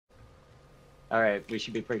All right, we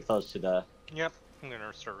should be pretty close to the. Yep, I'm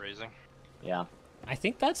gonna start raising. Yeah. I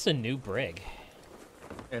think that's a new brig.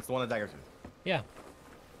 Yeah, it's the one at Daggertooth. Yeah.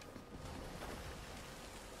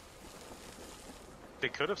 They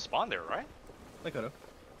could have spawned there, right? They could have.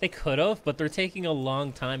 They could have, but they're taking a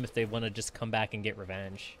long time if they want to just come back and get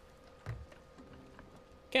revenge.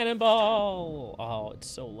 Cannonball! Oh, it's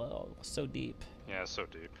so low, so deep. Yeah, it's so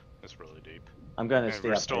deep. It's really deep. I'm gonna And stay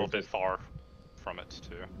we're up still there. a bit far from it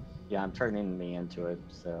too. Yeah, I'm turning me into it.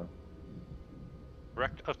 So.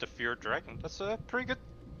 Wreck of the Feared Dragon. That's a pretty good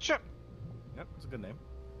ship. Yep, it's a good name.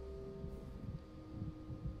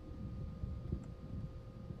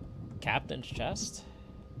 Captain's chest.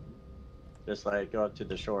 Just like go up to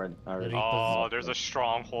the shore and. Oh, there's a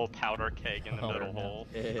stronghold powder keg in the Oh, middle no. hole.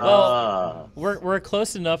 Well, we're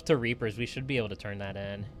close enough to Reapers. We should be able to turn that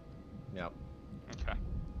in. Yep. Okay.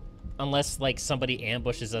 Unless, like, somebody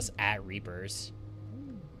ambushes us at Reapers.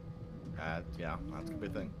 Yeah, that's gonna be a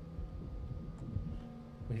thing.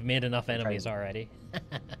 We've made enough enemies already.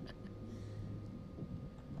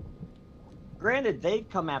 Granted, they'd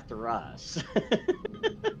come after us.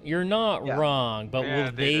 You're not Yeah. wrong, but Yeah,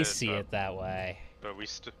 will they they did, see but- it that way? But we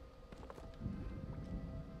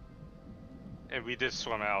and we did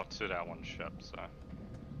swim out to that one ship, so.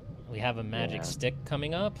 We have a magic Yeah. stick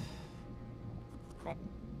coming up. Cool.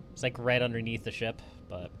 It's like right underneath the ship,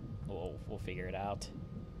 but we'll figure it out.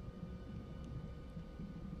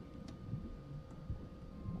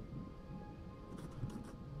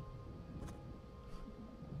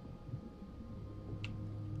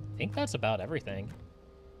 I think that's about everything.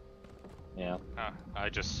 Yeah. I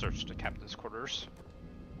just searched the captain's quarters.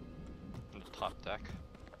 On the top deck.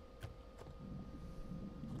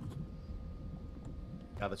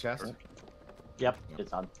 Got the chest? Yep,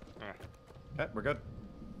 it's on. Okay, we're good.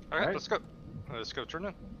 Alright, Alright. let's go. Let's go turn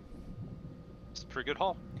in. It's a pretty good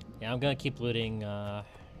haul. Yeah, I'm gonna keep looting Where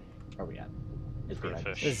are we at? It's For the behind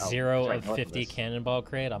us. fish. the Oh, 0 sorry, of north 50 us. cannonball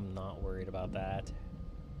crate. I'm not worried about that.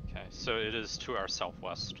 Okay, so it is to our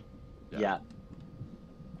southwest. Yeah.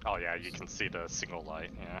 Oh yeah, you can see the single light,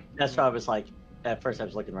 yeah. That's why I was like, at first I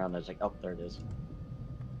was looking around, I was like, oh, there it is.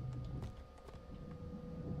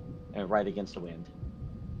 And right against the wind.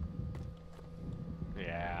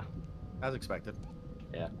 Yeah. As expected.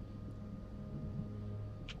 Yeah.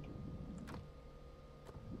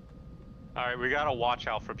 Alright, we gotta watch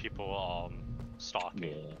out for people stalking.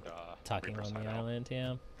 Yeah. Talking on the Riverside island,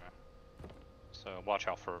 yeah. So watch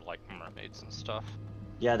out for like mermaids and stuff.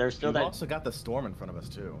 Yeah, there's still We've that. also got the storm in front of us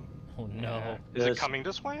too. Oh no. Yeah. Is There's- it coming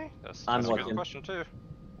this way? That's I'm a good looking. question too.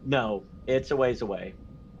 No, it's a ways away.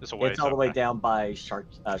 It's a ways, It's all the way okay. down by shark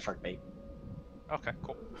bait. Okay,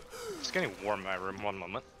 cool. It's getting warm in my room. One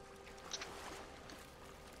moment.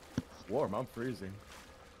 Warm, I'm freezing.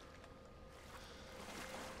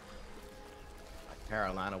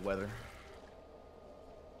 Carolina weather.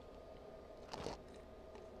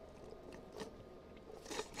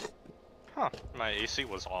 Huh. My AC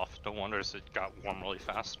was off. No wonder it got warm really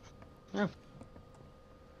fast. Yeah.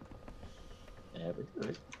 Yeah, we're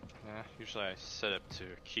good. Yeah, usually I set it to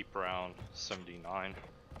keep around 79.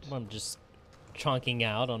 I'm just chonking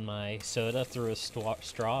out on my soda through a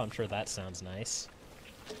straw. I'm sure that sounds nice.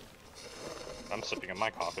 I'm sipping on my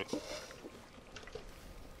coffee.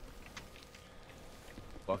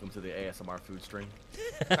 Welcome to the ASMR food stream.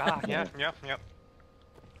 Yeah.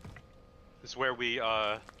 It's where we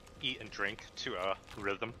eat and drink to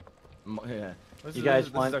rhythm. Yeah. You guys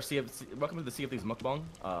this want- is our sea of, welcome to the Sea of Thieves mukbang.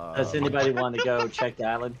 Does anybody want to go check the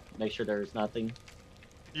island? Make sure there's nothing.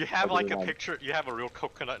 You have Or do like we a want- picture. You have a real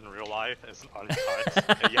coconut in real life as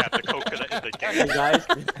uncut, and you have the coconut in the Hey game. guys,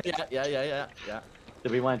 Yeah. do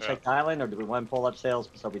we want to check the island or do we want to pull up sails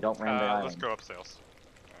so we don't ram the island? Let's go up sails.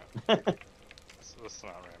 Let's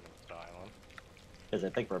not ram the island. Because I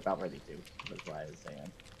think we're about ready to. That's why I was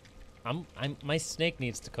saying. My snake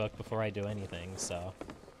needs to cook before I do anything, so.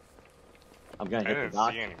 I'm gonna I hit the didn't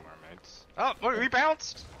dock. see any mermaids. Oh, look, we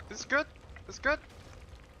bounced. It's good. It's good.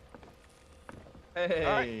 Hey.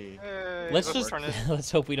 Alright. Hey, Let's just turn it.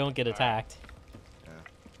 let's hope we don't get Alright. attacked.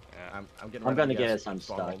 Yeah, I'm getting. I'm ready gonna to get guess us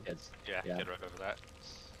unstuck. stronghold. It's, yeah, yeah. get rid of that.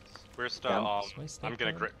 Where's the Yeah. Is my snake I'm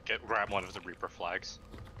gonna going? grab one of the Reaper flags,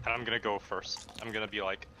 and I'm gonna go first. I'm gonna be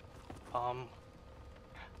like,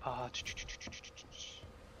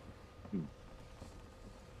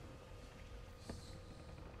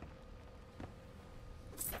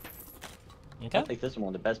 I Okay. think this is one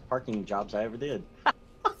of the best parking jobs I ever did.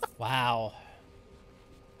 Wow.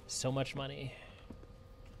 So much money.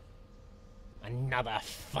 Another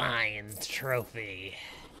fine trophy.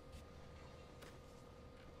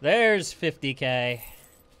 There's 50K.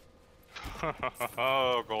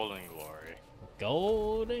 oh, golden glory.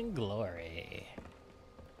 Golden glory.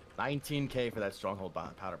 19k for that stronghold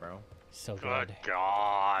powder barrel. So Good good.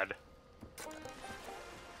 God.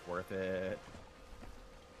 Worth it.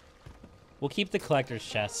 We'll keep the collector's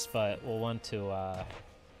chests, but we'll want to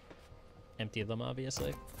empty them,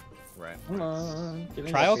 obviously. Right. Come on. give me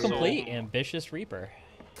Trial the- complete, Ambitious Reaper.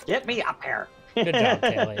 Get me up here. Good job,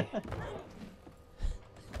 Taily.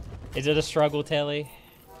 Is it a struggle, Taily?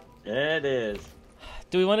 It is.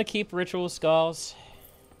 Do we want to keep ritual skulls?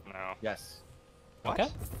 No. Yes. What? Okay.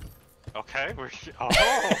 Okay. We're... Oh.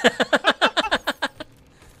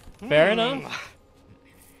 Fair Hmm. enough.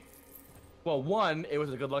 Well, one, it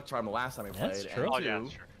was a good luck charm the last time we played. That's true. Oh And two, yeah,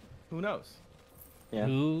 sure. who knows? Yeah.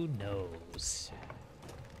 Who knows?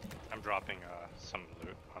 I'm dropping some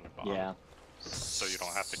loot on the bottom. Yeah. So you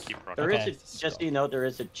don't have to keep running. There is Okay. just so you know, there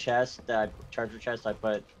is a chest, treasure chest I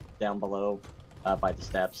put down below by the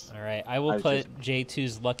steps. All right, I I will was put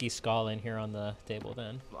J2's lucky skull in here on the table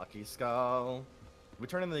then. Lucky skull. We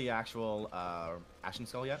turn in the actual ashen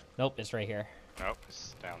skull yet? Nope, it's right here. Nope,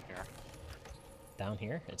 it's down here. Down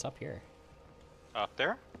here? It's up here. Up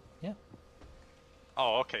there? Yeah.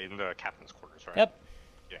 Oh, okay, in the captain's quarters, right? Yep.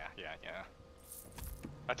 Yeah.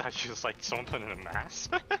 I thought she was like someone put in a mass.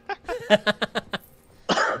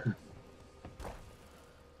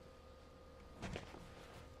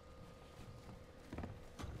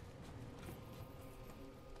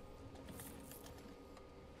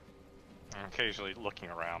 I'm occasionally looking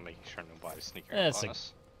around, making sure nobody's sneaking up That's on a-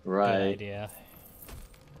 us. Good Right. idea.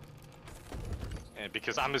 And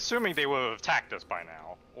because I'm assuming they would have attacked us by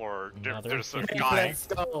now, or Another there's a 50 guy. That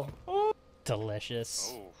skull.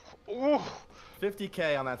 Delicious. Oh, ooh,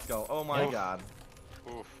 50k on that skull. Oh my Oof. god.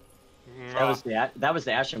 oof. That was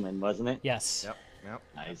the Ashen Wind, wasn't it? Yes. Yep.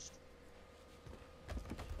 Nice.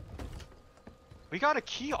 We got a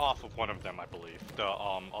key off of one of them, I believe. The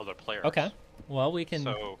other players. Okay. Well, we can.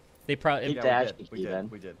 So They probably. Keep Yeah, the we ashen did. We key did. then.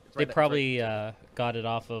 We did. It's They right there, probably it's right got it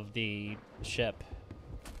off of the ship.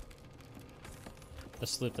 The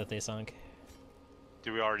sloop that they sunk.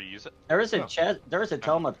 do we already use it? There is a Oh. chest. There is a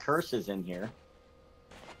tome of curses in here.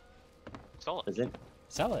 Sell it. Is it?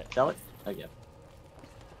 Sell it. Sell it? Oh yeah.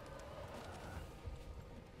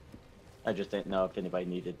 I just didn't know if anybody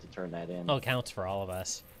needed to turn that in. Oh, it counts for all of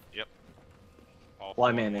us. Yep. All Well,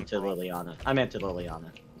 I four meant in into one roll. Liliana. I meant to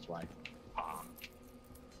Liliana. That's why. Ah.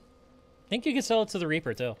 I think you can sell it to the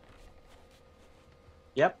Reaper too.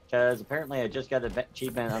 Yep, because apparently I just got an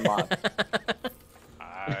achievement unlocked.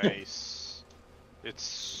 Nice. It's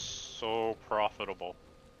so profitable.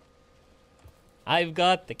 I've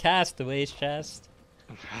got the Castaway's chest.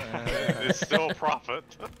 It's still profit.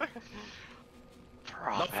 The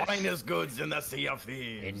Profit. finest goods in the Sea of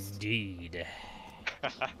Thieves. Indeed.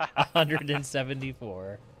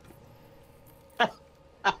 174.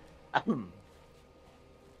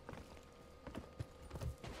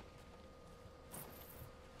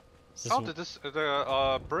 This How is did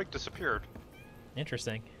the brig disappeared?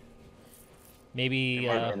 interesting. Maybe It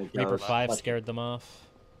might have been a Reaper ghost. 5 scared them off.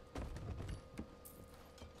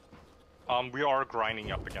 We are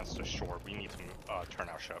grinding up against the shore. We need to turn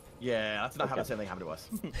our ship. Yeah, let's not have Okay. the same thing happen to us.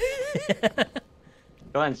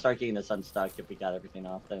 Go ahead and start getting us unstuck if we got everything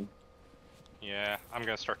off then. Yeah, I'm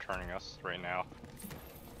gonna start turning us right now.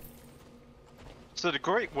 So the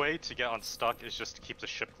great way to get unstuck is just to keep the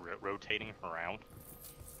ship rotating around,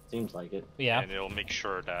 Seems like it. Yeah. and it'll make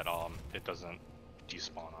sure that it doesn't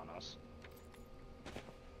despawn on us.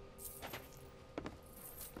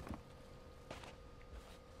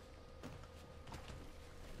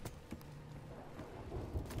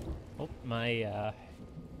 Oh, my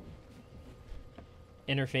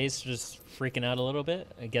interface just freaking out a little bit.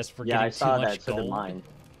 I guess we're Yeah, I getting saw too much that. So gold. did mine.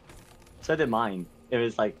 So did mine. It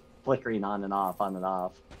was like flickering on and off, on and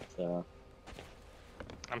off. So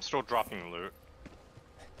I'm still dropping loot.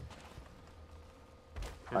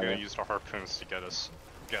 We're Oh, gonna yeah. use the harpoons to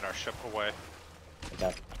get our ship away.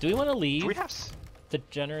 okay. Do we want to leave Do we have? the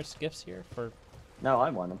generous gifts here for? No, I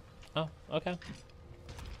want them. Oh, okay.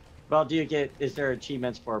 Well, do you get? Is there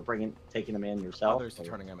achievements for taking them in yourself? Others or-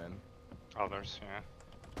 turning them in. Others,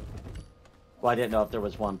 yeah. Well, I didn't know if there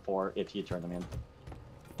was one for if you turn them in.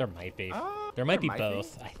 There might be. Uh, There might be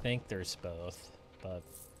both. I think there's both. But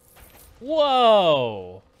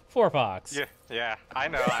whoa, Forefox. Yeah, I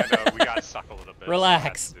know. We got stuck a little bit. so I had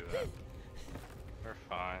Relax. to do that. We're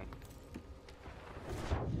fine.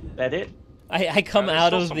 That it? I come there's out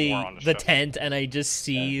still of some the more on the the ship. tent and I just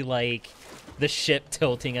see like the ship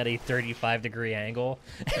tilting at a 35-degree angle.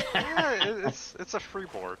 Yeah, it's a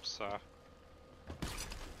freeboard, so. All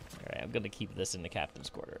right, I'm gonna keep this in the captain's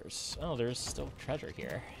quarters. Oh, there's still treasure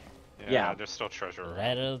here. Yeah. There's still treasure around.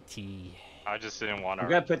 Letter T. I just didn't want I'm to.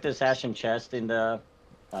 gonna put this ashen chest in the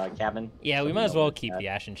cabin. Yeah, so we might as know well where keep it's the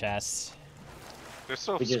at. ashen chests. There's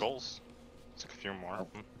still We just- skulls. It's like a few more. Oh.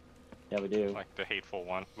 Yeah, we do. Like the hateful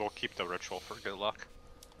one. We'll keep the ritual for good luck.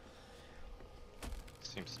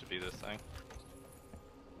 Seems to be the thing.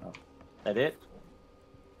 That it?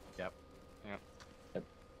 Yep.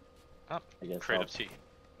 Oh, I guess creative so. tea.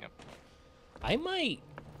 Yep. I might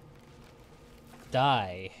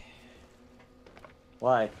die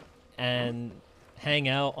Why? and hang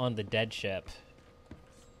out on the dead ship.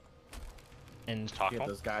 And Talk Yeah, home.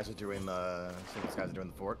 those guys are doing the. See, those guys are doing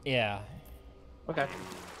the fort. yeah, Okay.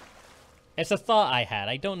 it's a thought I had.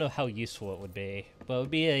 I don't know how useful it would be, but it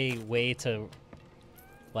would be a way to,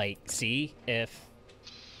 like, see if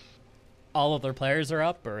all of their players are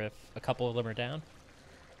up or if a couple of them are down.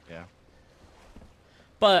 Yeah.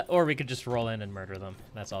 But, or we could just roll in and murder them.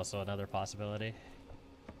 That's also another possibility.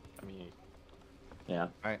 I mean, Yeah. All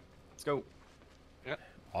right. Let's go.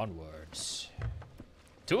 Onwards.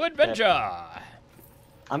 To adventure!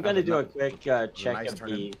 I'm gonna do a quick check nice of turn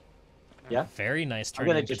the. in. Yeah. Very nice I'm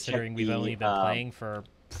gonna turn, just check considering we've the, only been playing for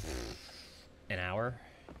an hour.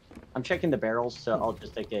 I'm checking the barrels, so I'll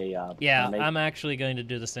just take a. Yeah, make- I'm actually going to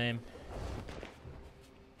do the same.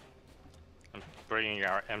 I'm bringing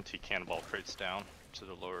our empty cannonball crates down to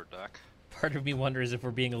the lower deck. Part of me wonders if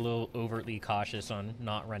we're being a little overtly cautious on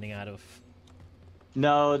not running out of...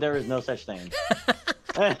 No, there is no such thing.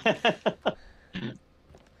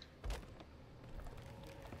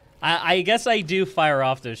 I guess I do fire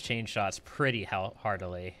off those chain shots pretty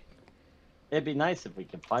heartily. It'd be nice if we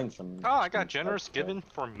could find some. Oh, I got some generous stuff, but- given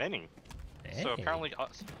for many. Hey. So apparently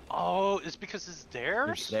us. Oh, it's because it's It's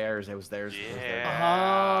theirs? theirs. It was theirs. It was theirs.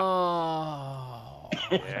 Yeah. Oh.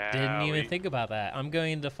 Yeah, Didn't even we- think about that. I'm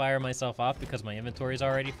going to fire myself off because my inventory is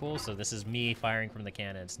already full, so this is me firing from the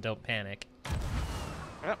cannons. Don't panic.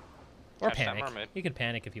 Yep. Or Catch that panic. mermaid. You can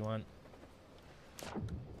panic if you want.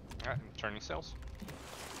 Alright, turning sails.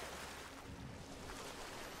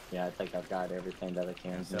 Yeah, I think I've got everything that I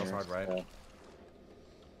can. Yeah, sales here, hard, right? so-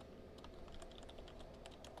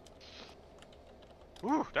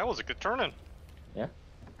 Ooh, that was a good turn-in. Yeah.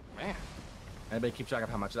 Man. Anybody keep track of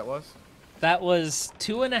how much that was? That was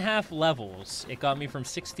 2.5 levels. It got me from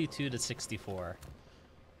 62 to 64.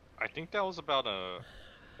 I think that was about a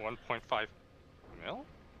 1.5 mil?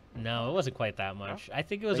 No, it wasn't quite that much. I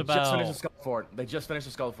think it was They just finished the about... skull fort. They just finished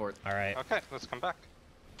the skull fort. Alright. Okay, let's come back.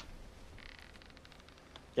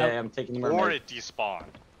 Yeah, I'm taking the Or mermaid. it despawned.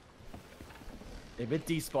 If it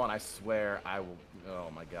despawn, I swear I will. Oh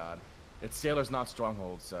my god. It's sailors, not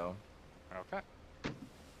strongholds. So. Okay.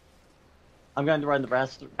 I'm going to run the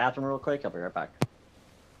bathroom real quick. I'll be right back.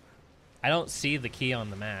 I don't see the key on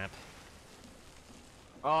the map.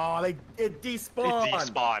 Oh, it despawned. It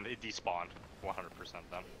despawned. It despawned. 100%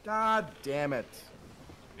 then. God damn it.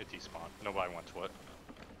 It despawned. Nobody went to it.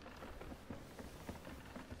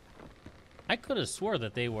 I could have swore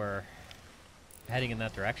that they were heading in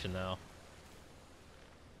that direction, though.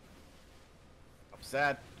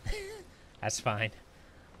 Upset. That's fine.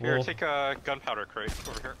 Here, We'll- take a gunpowder crate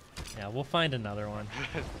over here. Yeah, we'll find another one.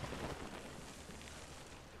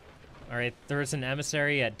 Alright, there's an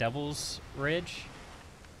emissary at Devil's Ridge.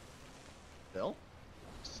 Bill?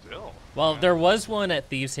 Still. Well, Yeah. there was one at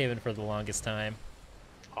Thieves Haven for the longest time.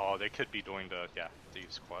 Oh, they could be doing the,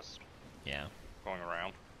 Thieves quest. Yeah. Going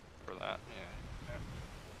around for that. Yeah.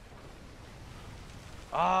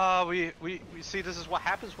 Ah, we see this is what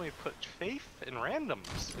happens when we put faith in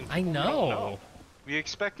randoms. in I people we don't know. We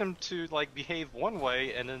expect them to like behave one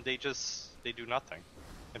way and then they do nothing.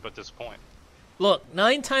 But disappoint. Look,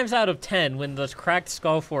 9 times out of 10, when the cracked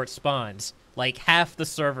skull fort spawns, like half the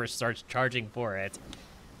server starts charging for it.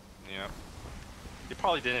 Yeah. They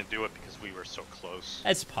probably didn't do it because we were so close.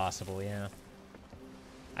 It's possible, yeah.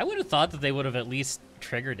 I would have thought that they would have at least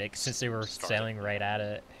triggered it since they were Started. sailing right at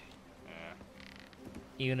it, Yeah.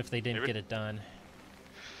 even if they didn't Maybe- get it done.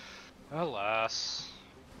 Alas.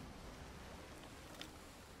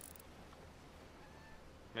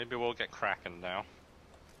 Maybe we'll get Kraken now.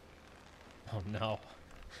 Oh no.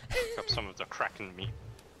 Pick up some of the Kraken meat.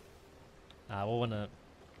 We'll wanna...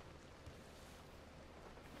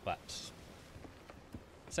 But...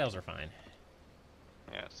 Sales are fine.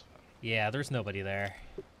 Yeah, it's fine. Yeah, there's nobody there.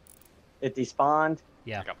 It despawned.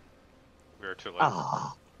 Yeah. Yep. We were too late.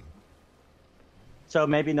 Ah. So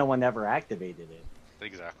maybe no one ever activated it.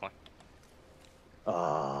 Exactly.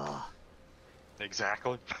 Ah.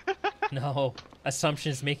 Exactly. No.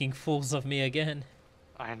 Assumption's making fools of me again.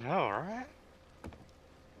 I know, right?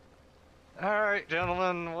 Alright,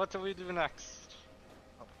 gentlemen, what do we do next?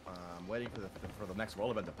 I'm waiting for the next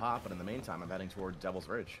world event to pop, but in the meantime, I'm heading toward Devil's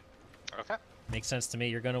Ridge. Okay. Makes sense to me.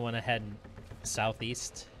 You're going to want to head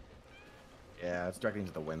southeast. Yeah, it's directly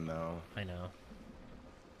into the wind, though. I know.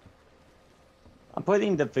 I'm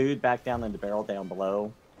putting the food back down in the barrel down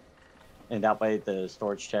below. And that way the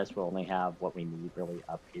storage chest will only have what we need really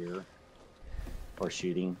up here. For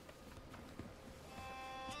shooting.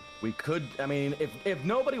 We could, I mean, if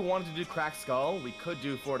nobody wanted to do Cracked Skull, we could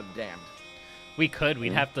do Fort of the Damned. We could.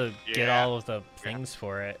 We'd have to get Yeah. all of the things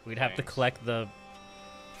for it. We'd have to Thanks. collect the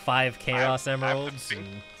 5 Chaos I have the Emeralds pink-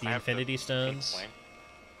 and I the have the Infinity pink Stones. flame.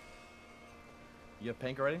 You have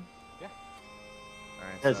pink already? Yeah. All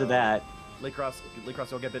right. Because of that,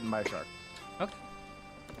 Leecros will get bitten by a shark. Okay.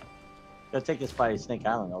 go take this by Snake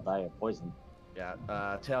Island, I'll die of poison. Yeah.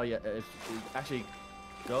 Tail, yeah. Actually,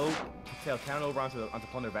 go Tail, count over onto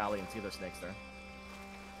Plunder Valley and see if there's snakes there.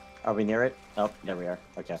 Are we near it? Oh, there we are.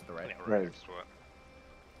 Okay. Just the right. Yeah, Right. next to it.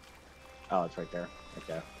 Oh, it's right there.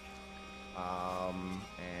 Okay.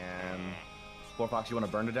 And Forefox, you want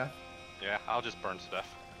to burn to death? Yeah, I'll just burn to death.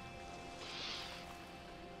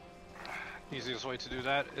 Easiest way to do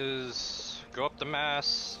that is go up the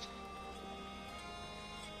mast,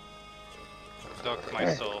 duck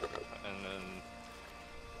myself, and then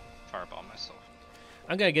fireball myself.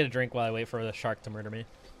 I'm going to get a drink while I wait for the shark to murder me.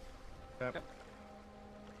 Yep.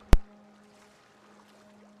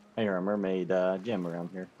 I hear a mermaid gem around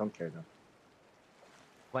here. Don't care though.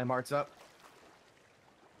 Flame hearts up.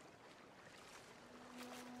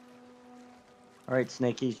 Alright,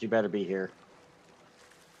 snakies, you better be here.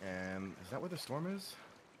 And is that where the storm is?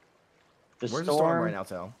 The Where's the storm right now,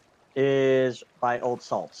 Tail? is by Old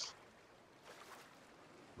Salts.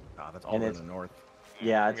 Ah, that's all And in it's- the north.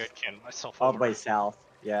 Yeah, I'm it's gonna can myself all the over. way south.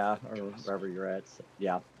 Yeah, or wherever you're at. So,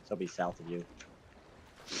 yeah, so it'll be south of you.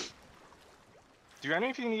 Do any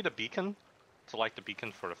of you need a beacon to light the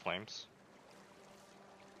beacon for the flames?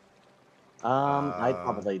 I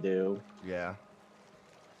probably do. Yeah.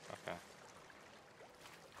 Okay.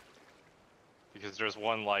 Because there's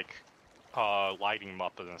one like lighting them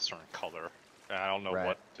up in a certain color. And I don't know Right.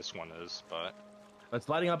 what this one is, but It's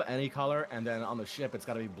lighting up any color, and then on the ship, it's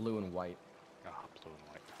got to be blue and white. blue and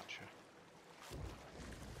white, gotcha.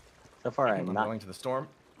 So far, I'm I'm not. going to the storm.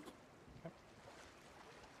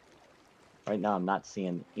 Right now, I'm not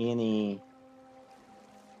seeing any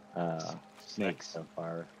snakes so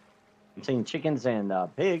far. I'm seeing chickens and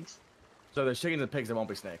pigs. So there's chickens and pigs, there won't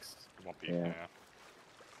be snakes. It won't be. Yeah. Yeah.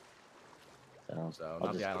 So So, I'll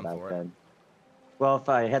not the just go island back for it. then. Well, if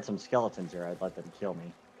I had some skeletons here, I'd let them kill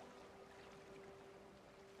me.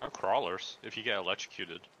 Or crawlers, if you get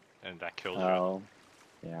electrocuted and that kills you. Oh,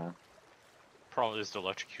 yeah. Problem is the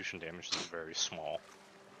electrocution damage is very small.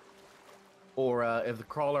 Or if the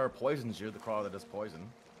crawler poisons you, the crawler that does poison.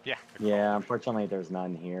 Yeah. the Yeah, crawlers. unfortunately, there's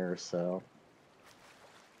none here, so.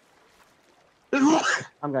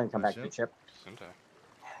 I'm going to come back to the ship. Isn't it?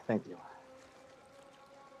 Thank you.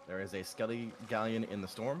 There is a Skelly Galleon in the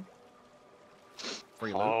storm.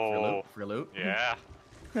 Free loot, Oh. free loot, Yeah.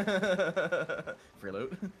 free loot. Free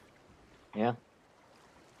loot. Yeah.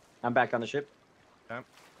 I'm back on the ship. Okay.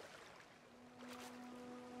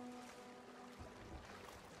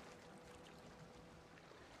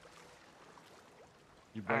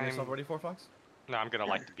 You burn yourself I'm- already, Forefox? No, I'm gonna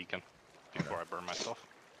light the beacon before I burn myself.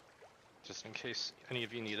 Just in case any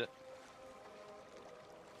of you need it.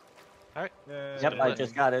 Alright. Yep, I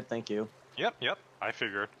just got it. Thank you. Yep. I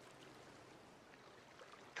figured.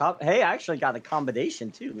 Hey, I actually got a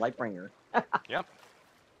combination too, Lightbringer. Yep.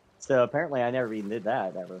 So apparently, I never even did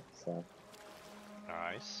that ever. So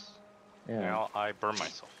Nice. yeah. Now I burn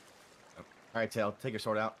myself. Alright, Tail, take your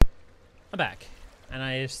sword out. I'm back. And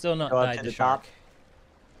I have still not Go up died to to the shark. top.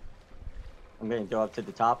 I'm going to go up to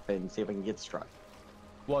the top and see if I can get struck.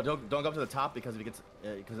 Well, don't go up to the top because if it gets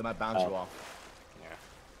because it might bounce you Oh. off. Yeah.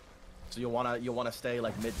 So you'll wanna stay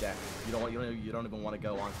like mid deck. You don't even want to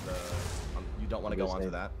go onto the. You don't want to go Just onto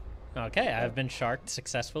stay- that. Okay, I've been sharked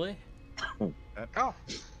successfully. Oh.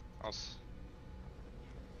 I was...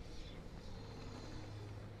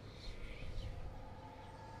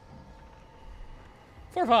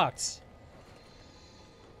 Forefox.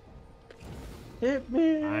 Hit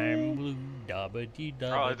me. I'm blue, dabba dee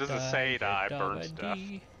dabba. Oh, it doesn't say that I burned to death.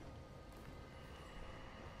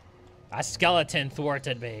 A skeleton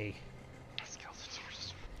thwarted me. Skeletons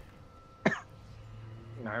versus-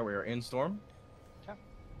 Alright, we are in storm. Yeah.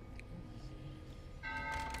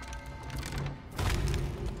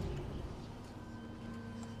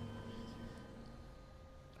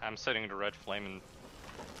 I'm setting the red flame in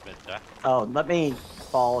mid-deck. Oh, let me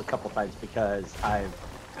fall a couple times because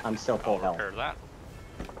I'm still full I'll health. repair that.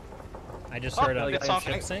 I just Oh, heard a it's ship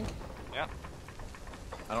off. sink.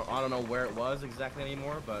 I don't know where it was exactly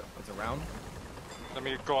anymore, but it's around. Let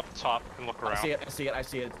me go up the top and look around. I see it. I see it. I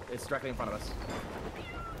see it. It's directly in front of us.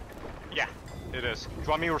 Yeah, it is. Do you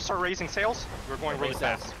want me to start raising sails? We're going really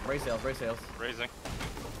fast. Raise sails. Raise sails. Raising.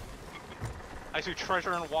 I see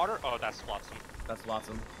treasure in water. Oh, that's Flotsam. That's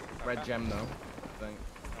Flotsam. Red Okay. gem though. I think.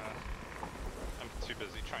 I'm too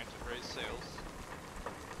busy trying to raise sails.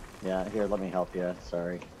 Yeah, here, let me help you.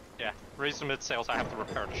 Sorry. Yeah, raise the mid sails. I have to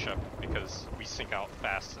repair the ship because we sink out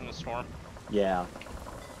fast in the storm. Yeah.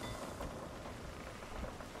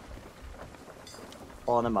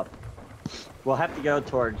 Pulling them up. We'll have to go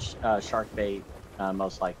towards shark bait,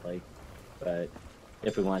 most likely, but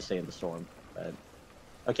if we want to stay in the storm. But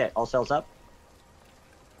okay, all sails up.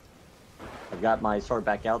 I've got my sword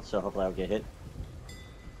back out, so hopefully I'll get hit.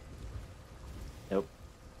 Nope.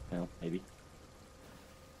 No, maybe.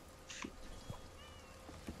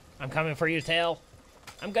 I'm coming for you, Tail.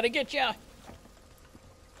 I'm gonna get ya.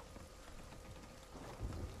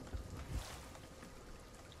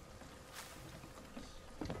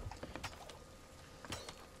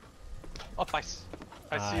 Oh, nice.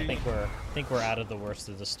 I see. I think we're out of the worst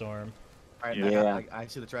of the storm. All right. Yeah. I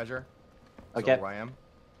see the treasure. Okay. So where I am.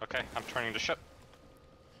 Okay, I'm turning the ship.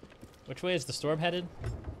 Which way is the storm headed?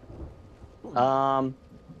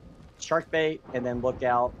 Shark bait, and then look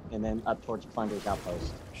out, and then up towards Plunder's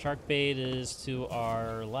outpost. Shark bait is to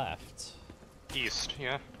our left. East,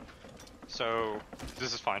 yeah. So,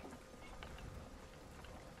 this is fine.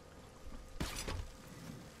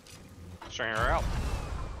 Stringing her out.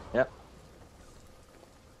 Yep.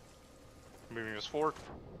 Moving us forward.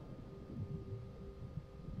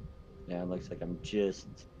 Yeah, it looks like I'm just...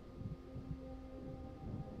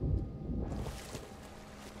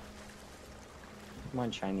 Come on,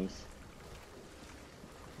 Chinese.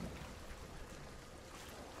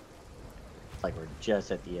 It's like we're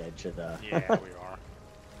just at the edge of the... Yeah, we are.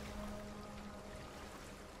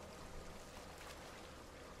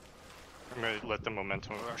 I'm gonna let the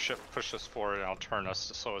momentum of our ship push us forward and I'll turn us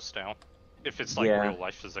to slow us down. If it's like Yeah. real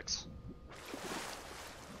life physics.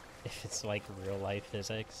 If it's like real life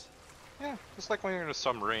physics. Yeah, it's like when you're in a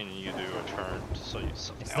submarine and you do a turn to slow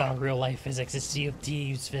yourself It's down. not real life physics, it's Sea of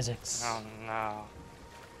Thieves physics. Oh no.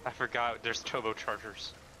 I forgot there's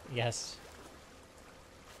turbochargers. Yes.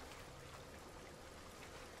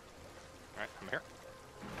 Alright, I'm here.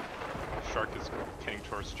 Shark is heading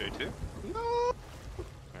towards J2. No.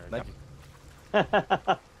 There we Thank go.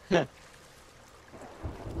 you.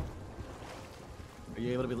 Are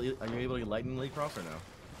you able to lighten Leecros or no?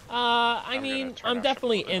 I I'm mean, gonna turn I'm our ship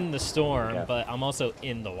definitely a little bit. in the storm, Yeah. but I'm also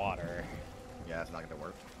in the water. Yeah, it's not gonna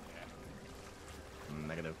work.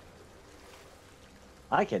 Negative.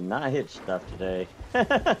 I cannot hit stuff today.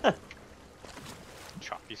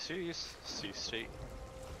 Choppy seas, sea state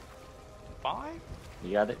 5?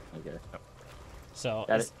 You got it? Okay. So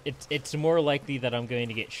Got it's more likely that I'm going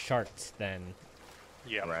to get sharked than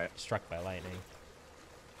Yeah. Right. struck by lightning.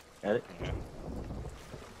 Got it? Yeah.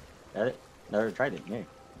 Got it? Never tried it. Here.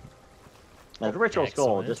 Now, the ritual skull,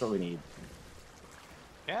 Excellent. just what we need.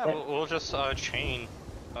 Yeah, Yeah. we'll just chain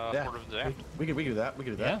Yeah. Fort of the Dam. We can do that. We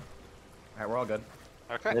can do that. Yeah. All right, we're all good.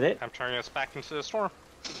 Okay, Did it? I'm turning us back into the storm.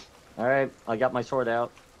 Alright, I got my sword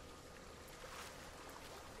out.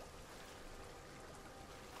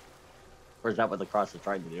 Or is that what the cross is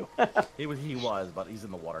trying to do? He was, but he's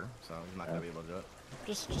in the water, so he's not gonna be able to do it.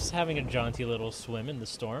 Just having a jaunty little swim in the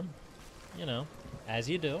storm. You know, as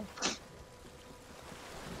you do.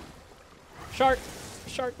 Shark!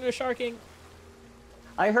 Shark, no sharking!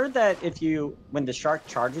 I heard that if you, when the shark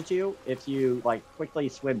charges you, if you like quickly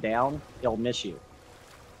swim down, it'll miss you.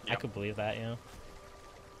 I could believe that, yeah.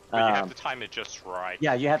 But you have Um, to time it just right.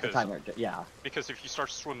 Yeah, you have to because- time it. Yeah, Because if you start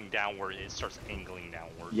swimming downward, it starts angling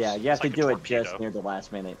downwards. yeah, you have It's to like a do it torpedo. just near the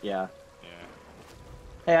last minute. Yeah. Yeah.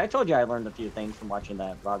 Hey, I told you I learned a few things from watching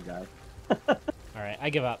that Rob guy. Alright, I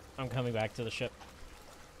give up. I'm coming back to the ship.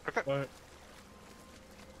 Okay.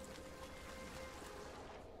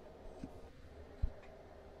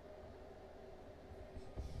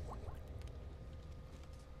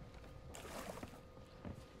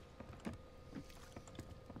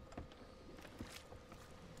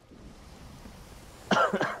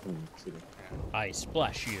 Excuse me. I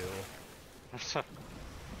splash you.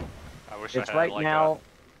 I wish It's I had right like now.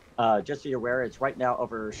 Just so you're aware, it's right now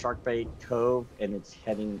over Sharkbait Cove, and it's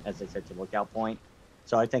heading, as I said, to Lookout Point.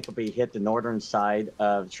 So I think if we hit the northern side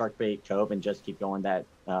of Sharkbait Cove and just keep going that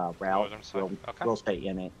route, Northern side, we'll, okay. we'll stay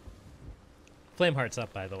in it. Flame heart's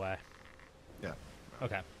up, by the way. Yeah.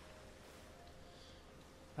 Okay.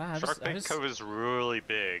 Shark Bait Cove is really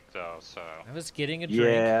big, though, so... I was getting a drink.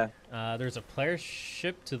 Yeah. There's a player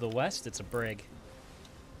ship to the west. It's a brig.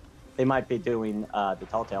 They might be doing the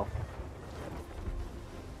tall tale.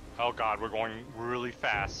 Oh god, we're going really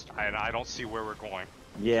fast, and I don't see where we're going.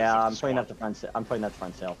 Yeah, I'm This is putting one. up the front. I'm putting up the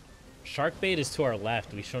front sail. Shark bait is to our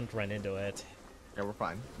left. We shouldn't run into it. Yeah, we're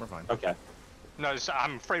fine. We're fine. Okay. No,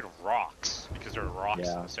 I'm afraid of rocks because there are rocks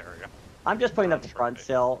Yeah. in this area. I'm just putting up the Sure, front okay.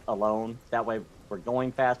 sail alone. That way we're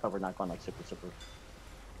going fast, but we're not going like super.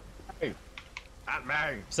 Hey, not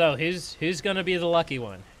me. So who's gonna be the lucky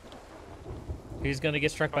one? Who's gonna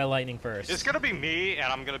get struck by lightning first? It's gonna be me,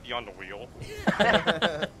 and I'm gonna be on the wheel.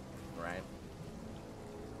 Right.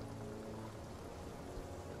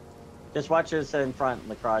 Just watch us in front,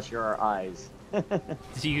 Leecros. You're our eyes.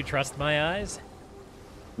 Do you trust my eyes?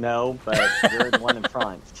 No, but you're the one in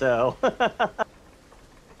front. So We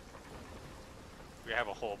have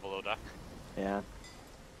a hole below deck. yeah.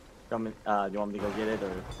 Do you want me to go get it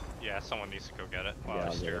or? Yeah, someone needs to go get it while Yeah, I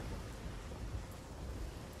I'll get steer.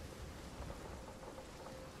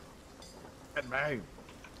 it. Hit me.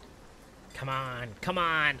 Come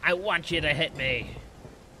on! I want you to hit me.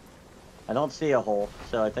 I don't see a hole,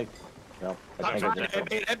 so I think. Well, I think I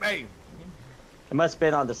did. Hit me. It must have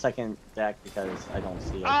been on the second deck because I don't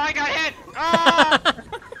see it. Oh, I got hit! Ah!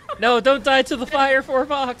 No, don't die to the fire,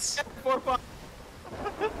 Forefox. 4-5.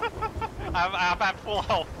 I'm at full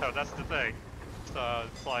health though. That's the thing. So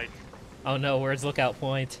it's like Oh no, where's lookout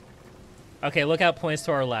point? Okay, lookout point's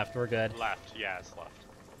to our left. We're good. left. Yeah, it's left.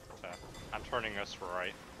 So I'm turning us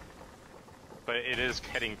right, but it is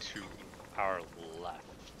heading to our left.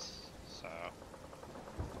 So.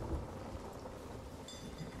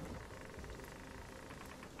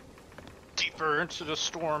 Deeper into the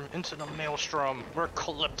storm, into the maelstrom, where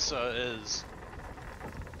Calypso is.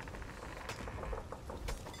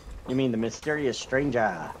 You mean the mysterious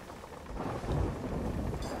stranger?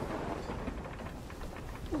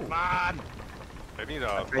 Come on. I need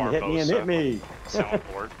a Trying to hit me and hit me.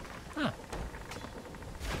 soundboard. Huh.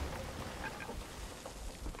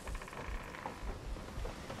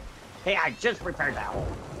 Hey, I just repaired that hole.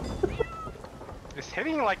 It's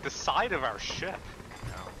hitting like the side of our ship.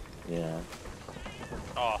 Yeah.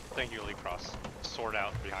 Oh, thank you, Leecros. Sword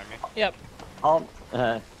out behind me. Yep. All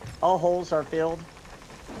holes are filled.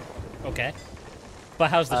 Okay. But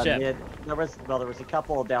how's the ship? Mid. There was a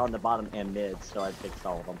couple down the bottom and mid, so I fixed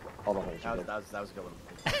all of them. All the holes. Are filled. That was a good one.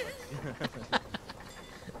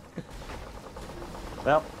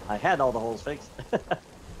 Well, I had all the holes fixed.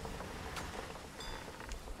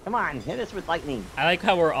 Come on, hit us with lightning. I like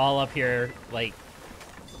how we're all up here, like,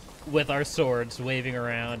 with our swords waving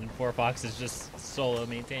around, and Forefox is just solo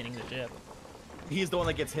maintaining the ship. He's the one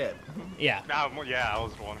that gets hit. Yeah. Yeah, I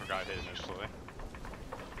was the one who got hit initially.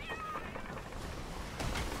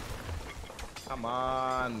 Come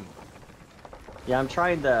on. Yeah, I'm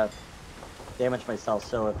trying to damage myself,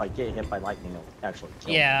 so if I get hit by lightning, it'll actually kill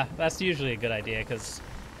me. Yeah, that's usually a good idea, because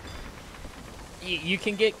you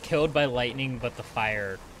can get killed by lightning, but the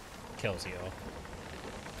fire kills you.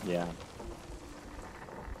 Yeah.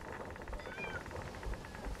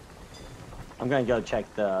 I'm gonna go check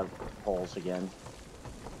the holes again.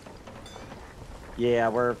 Yeah,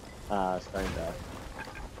 we're starting to.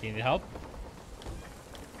 Do you need help?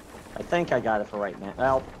 I think I got it for right now.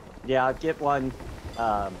 Well, yeah, I'll get one.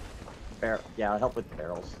 Yeah, I'll help with the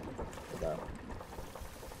barrels. So.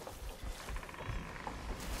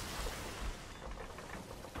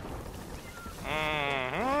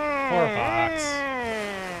 Forefox.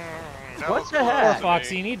 That What was the close heck? to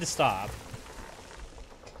Forefox, me. you need to stop.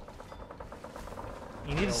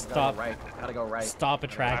 You need to Gotta stop. go right. Gotta go right. Stop I'm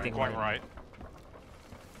attracting going lightning. right.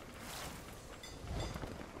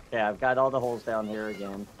 Yeah, I've got all the holes down here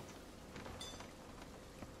again.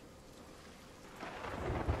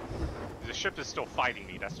 The ship is still fighting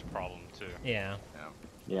me. That's the problem too. Yeah.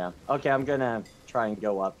 Yeah. Okay, I'm gonna try and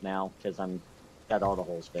go up now because I'm got all the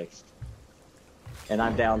holes fixed, and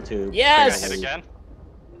I'm down to. I Yes! got hit again.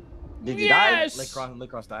 Did you Yes!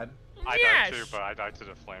 Leecros died. I Yes! died too, but I died to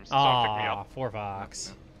the flames. Someone pick me Aw, up. Forefox.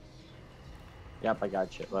 die? Yep, I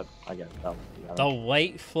got you. Look, I got. Oh, you got The it.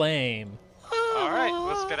 white flame. All right,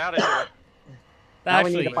 let's get out of here. Now we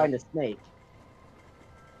need Actually, to find a snake.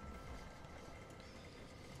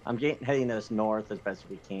 I'm heading us north as best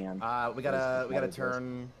we can. We gotta What is this?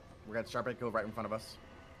 turn. We got Sharpbait Cove right in front of us.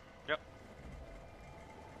 Yep.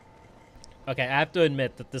 okay, I have to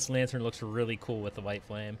admit that this lantern looks really cool with the white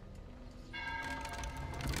flame.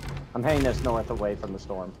 I'm heading us north away from the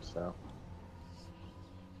storm. So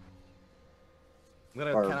I'm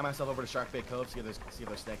gonna Or- cannon myself over to Sharkbait Cove, see if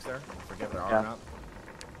there's snakes there. Forget if there are Yeah. or not.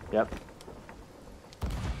 yep.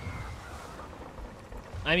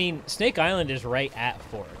 I mean, Snake Island is right at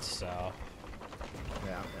Fort, so...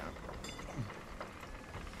 Yeah.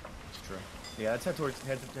 Yeah, let's head towards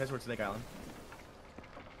Snake Island.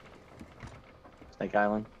 Snake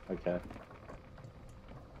Island? Okay.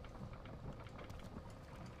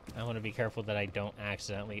 I want to be careful that I don't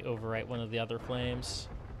accidentally overwrite one of the other flames.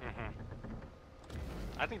 Mm-hmm.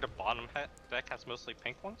 I think the bottom deck has mostly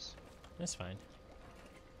pink ones. That's fine.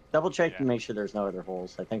 Double check Yeah. and make sure there's no other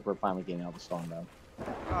holes. I think we're finally getting out of the storm though.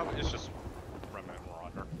 It's just remnant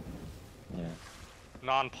water. Yeah.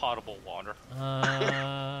 Non-potable water.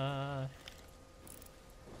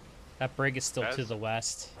 That brig is still to That's- the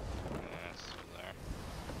west. Yeah, it's there.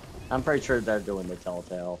 I'm pretty sure they're doing the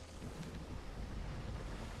telltale.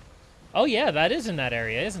 Oh yeah, that is in that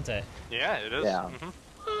area, isn't it? Yeah, it is. Yeah. Mm-hmm.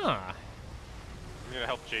 Ah. I'm gonna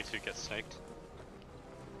help J2 get snaked.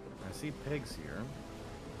 I see pigs here.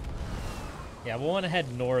 Yeah, we'll want to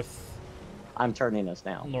head north, I'm turning us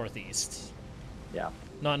now. northeast. Yeah.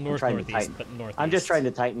 Not trying to northeast, tighten. but northeast. I'm just trying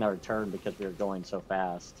to tighten our turn because we were going so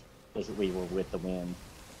fast. Because we were with the wind.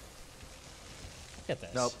 Look at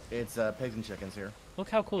this. Nope, it's pigs and chickens here. Look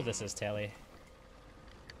how cool this is, Tally.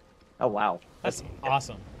 Oh wow. That's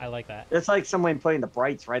awesome. I like that. It's like someone putting the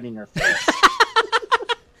brights right in your face.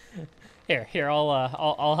 Here,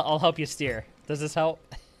 I'll help you steer. Does this help?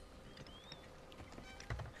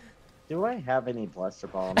 Do I have any blaster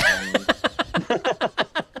bombs on me?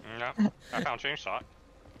 No, I found chain shot.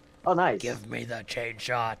 Oh nice. me the chain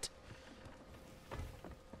shot.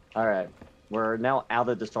 Alright. We're now out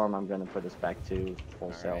of the storm. I'm gonna put us back to full All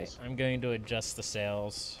right, sails. I'm going to adjust the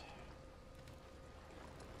sails.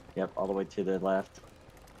 Yep, all the way to the left.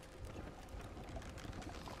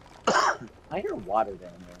 I hear water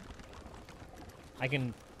down there. I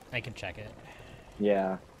can check it.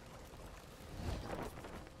 Yeah.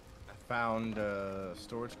 I found a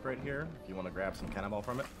storage crate here. If you want to grab some cannonball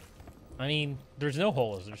from it. I mean, there's no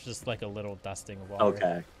holes. There's just like a little dusting of water.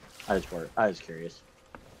 Okay. I was curious.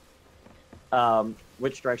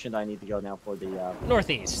 Which direction do I need to go now for the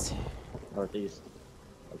Northeast. northeast?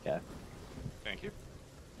 Okay. Thank you.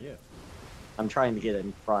 Yeah. I'm trying to get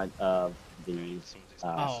in front of the Some of these-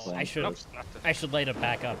 Oh, swing I should- Nope, first. not the- I should light a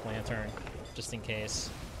backup lantern, just in case.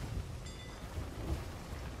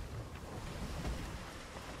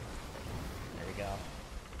 There we go.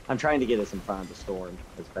 I'm trying to get us in front of the storm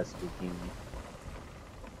as best as we can.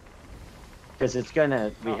 Because it's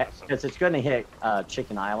gonna because it's gonna hit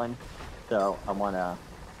Chicken Island, so I want to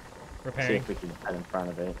see Repairing. if we can get in front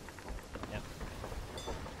of it. Yep.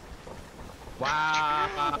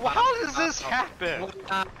 Wow. Well, how does this happen?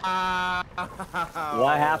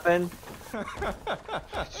 What happened?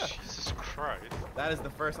 Jesus Christ. That is the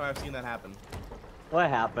first time I've seen that happen. What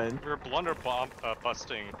happened? We were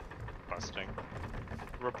busting.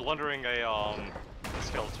 We were blundering a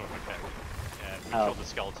skeleton with a keg, and we Oh. killed the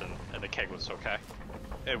skeleton, and the keg was okay.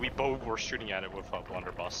 And we both were shooting at it with a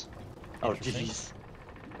blunderbuss. Oh Interesting. jeez.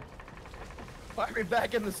 Why are we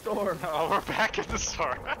back in the storm? Oh, we're back at the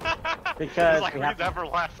start. Because it's like we we have to- never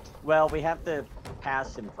left. Well, we have to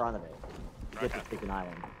pass in front of it to get Okay. to Chicken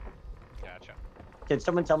Island. Gotcha. Can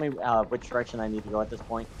someone tell me which direction I need to go at this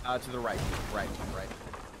point? To the right. Right.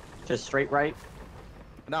 Just straight right?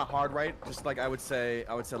 Not hard right. Just like I would say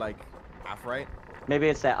like half right. Maybe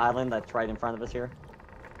it's that island that's right in front of us here.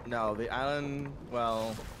 No, the island.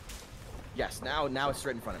 Well, yes. Now it's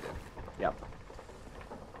straight in front of you. Yep.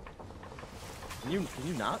 Can you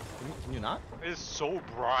not? Can you not? It's so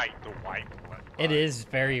bright, the white one. It is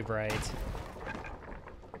very bright.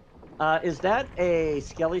 Is that a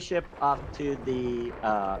skelly ship off to the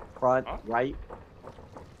front Huh? right?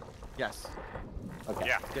 Yes. Okay.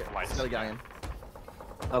 Yeah, Get lights. Skelly Galleon.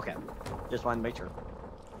 Okay. Just wanted to make sure.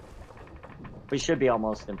 We should be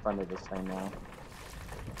almost in front of this thing now.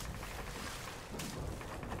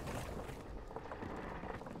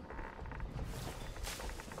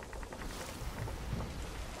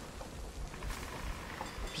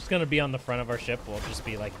 Just gonna be on the front of our ship. We'll just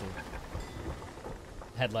be like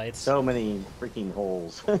the headlights. So many freaking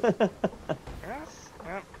holes. Yes,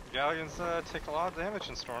 yep. Galleons take a lot of damage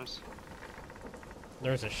in storms.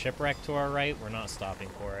 There's a shipwreck to our right. We're not stopping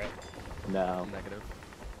for it. No, Negative.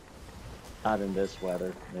 not in this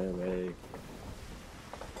weather. No way.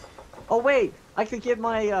 Oh wait, I could get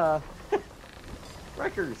my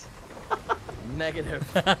records. Negative.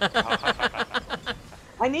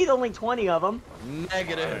 I need only 20 of them.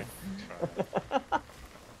 Negative.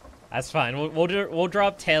 That's fine. We'll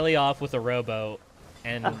drop Taily off with a rowboat,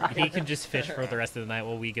 and he can just fish for the rest of the night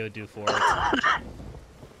while we go do forts.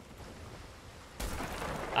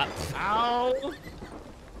 Ow!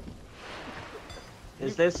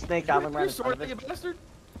 Is this Snake Island right You in front sword, of you it? bastard!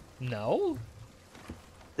 No.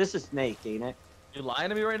 This is Snake, ain't it? You lying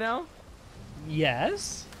to me right now?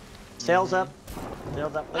 Yes. Sails up.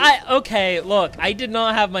 Sails up, please. Okay, look, I did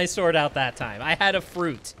not have my sword out that time. I had a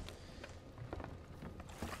fruit.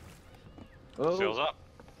 Oh. Sails up.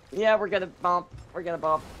 Yeah, we're gonna bump. We're gonna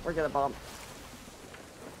bump. We're gonna bump.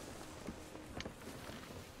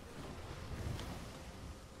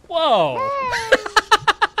 Whoa!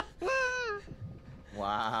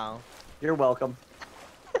 Wow. You're welcome.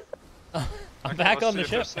 I'm Okay, back let's on see the if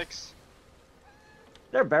there's ship. Snakes.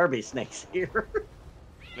 There better be snakes here.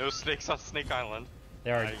 No snakes on Snake Island.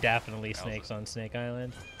 There are I- definitely that was snakes on Snake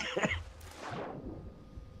Island.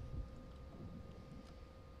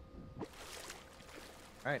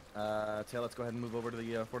 All right, Tail, let's go ahead and move over to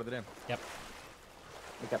the fort of the dam. Yep.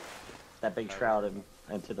 Look up that big shroud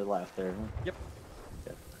and to the left there. Yep.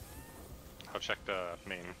 I'll check the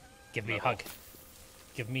main. Give me a level. hug.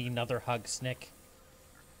 Give me another hug, Snick.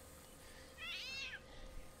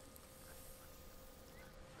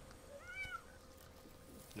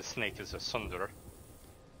 The snake is a sunder.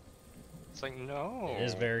 It's like, no. It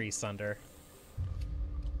is very sunder.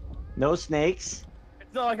 No snakes.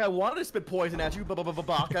 It's not like I wanted to spit poison at you,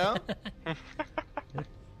 baka.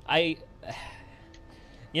 I,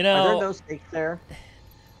 you Are there know, no snakes there?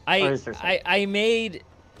 I, or is there some?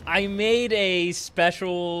 I made a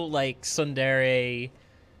special like tsundere,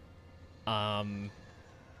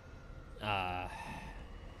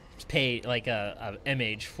 pay like a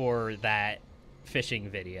image for that fishing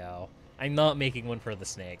video. I'm not making one for the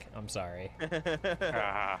snake. I'm sorry.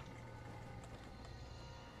 Ah.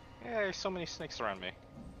 Yay, so many snakes around me.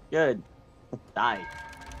 Good. Die.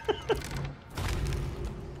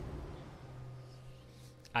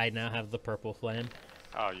 I now have the purple flame.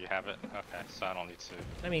 Oh, you have it? Okay, so I don't need to.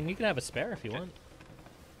 I mean, you can have a spare if you want.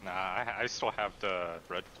 Nah, I still have the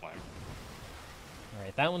red flame.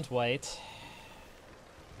 Alright, that one's white.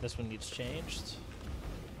 This one needs changed.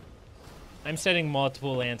 I'm setting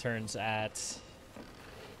multiple lanterns as,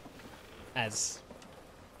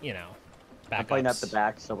 you know, I'm putting up backups. the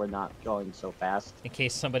back so we're not going so fast. In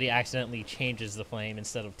case somebody accidentally changes the flame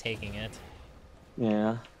instead of taking it.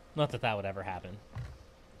 Yeah. Not that that would ever happen.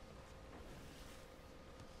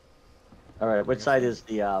 All right. Which side is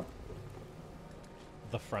the?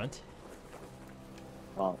 The front.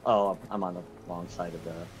 Well, oh, I'm on the wrong side of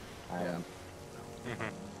the island. Mm-hmm.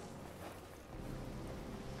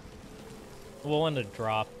 We'll want to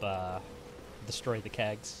drop, destroy the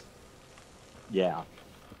kegs. Yeah.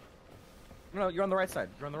 No, you're on the right side.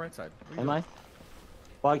 You're on the right side. What are you Am doing? I?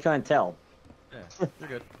 Well, I can't tell. Yeah, you're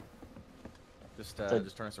good. Just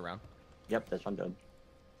just turn us around. Yep, that's what I'm doing.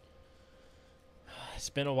 It's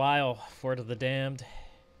been a while. Fort of the Damned.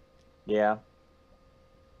 Yeah.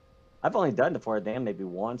 I've only done the Fort Dam maybe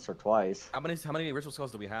once or twice. How many ritual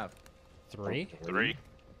skulls do we have? 3. 3.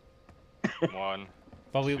 1.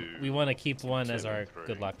 But we Two, want to keep one as 2, our 3.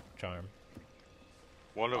 good luck charm.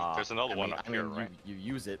 One of there's another one up here, right? You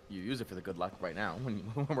use it. You use it for the good luck right now when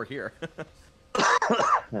when we're here.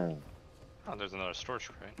 Hmm. Oh, there's another storage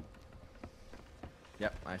crate.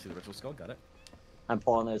 Yep, I see the ritual skull. Got it. I'm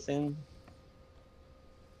pulling this in.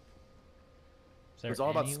 Is there It's all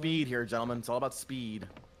about anyone? speed here, gentlemen. It's all about speed.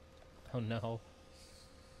 Oh no.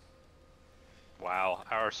 Wow,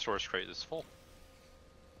 our storage crate is full.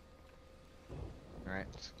 All right,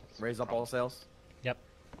 raise up all sails. Yep.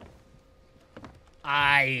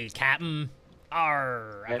 Aye, Captain.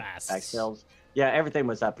 Arr, Back avast. sails. Yeah, everything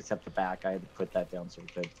was up except the back. I had to put that down so we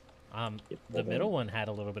could. Get The pulled in. middle one had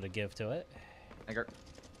a little bit of give to it. Anchor.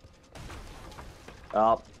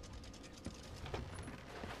 Oh,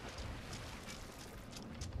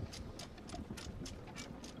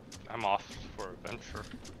 I'm off for adventure.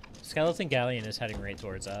 Skeleton Galleon is heading right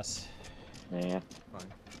towards us. yeah.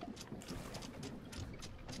 Fine.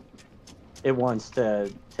 It wants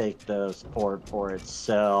to take the support for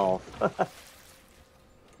itself. All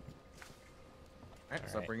right,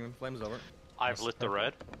 start Alright. bringing flames over. I've That's lit the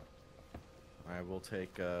perfect. red. I will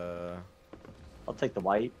take I'll take the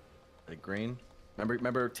white. the green.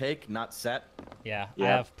 Remember, take, not set. Yeah, I Yep.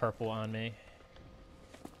 have purple on me.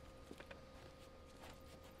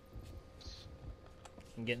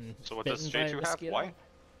 I'm getting So what does bitten by a J2 have? mosquito. White?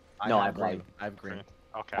 No, I have have white. green. I have green. Green.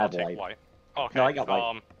 Okay, I I'll have take white. white. Okay. No, I got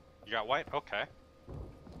white. You got white? Okay.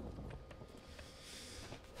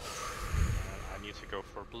 I need to go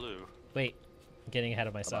for blue. Wait, I'm getting ahead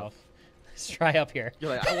of myself. Let's try up here.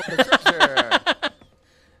 You're like, I want the treasure.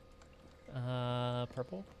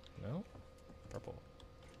 Purple? No? Purple.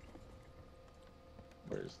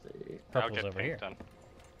 Where's the I'll Purple's get over pink here. then.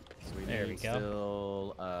 So we There we need go.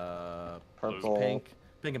 Still, purple? pink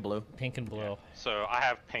and blue. Pink and blue. So I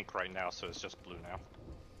have pink right now, so it's just blue now.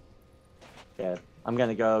 Yeah, I'm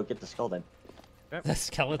gonna go get the skull then. Yep. The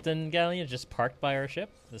skeleton galleon just parked by our ship.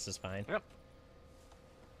 This is fine. Yep.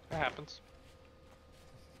 It happens.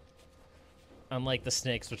 Unlike the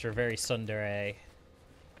snakes, which are very tsundere,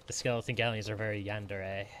 the skeleton galleons are very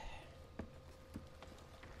yandere.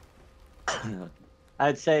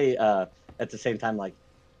 I'd say at the same time, like,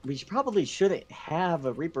 probably shouldn't have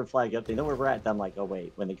a Reaper flag up. They know where we're at. I'm like, oh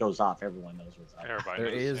wait, when it goes off, everyone knows what's up. Everybody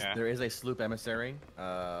There knows, is yeah. there is a sloop emissary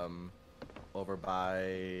over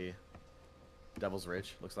by Devil's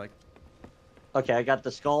Ridge, looks like. Okay, I got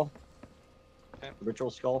the skull. Okay. The ritual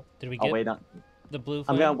skull. Did we I'll get wait on. the blue I'm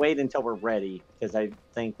flame? gonna wait until we're ready because I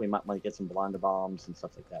think we might want to get some blunder bombs and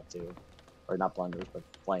stuff like that too, or not blunders, but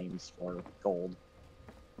flames for gold.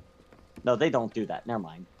 No, they don't do that. Never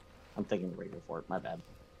mind. I'm thinking the regular fort. My bad.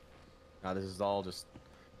 This is all just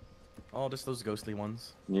those ghostly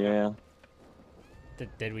ones. Yeah.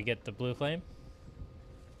 Did we get the blue flame?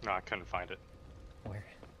 No, I couldn't find it.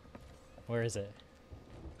 Where is it?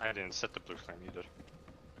 I didn't set the blue flame, you did.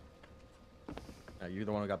 You're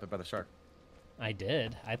the one who got bit by the shark. I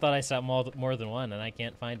did. I thought I saw more than one, and I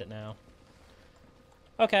can't find it now.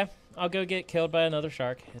 Okay, I'll go get killed by another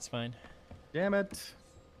shark. It's fine. Damn it.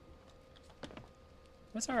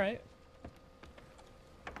 That's all right.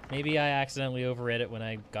 Maybe I accidentally overrid it when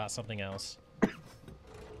I got something else.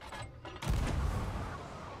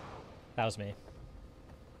 That was me.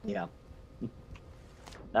 Yeah.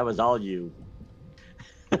 That was all you.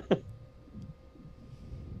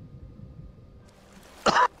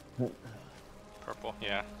 Purple,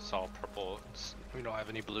 yeah, it's all purple. We don't have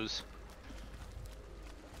any blues.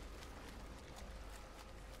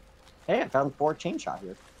 Hey, I found 4 chain shot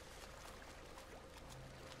here.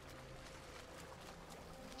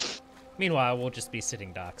 Meanwhile, we'll just be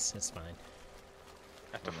sitting ducks. It's fine.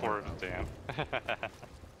 At the fort of the dam.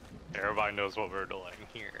 Everybody knows what we're doing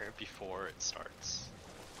here before it starts.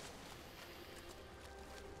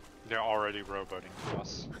 They're already rowboating to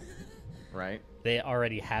us. Right? They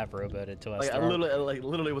already have rowboated to us. Like, I They're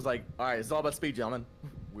literally was like, all right, it's all about speed, gentlemen.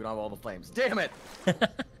 We don't have all the flames. Damn it!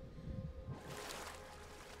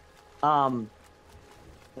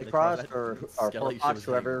 Leecros or Forefox,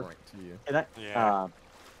 whoever. Can I, Yeah.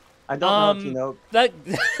 I don't know if you know. That...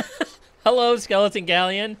 Hello, skeleton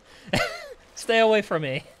galleon. Stay away from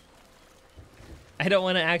me. I don't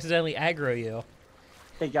want to accidentally aggro you.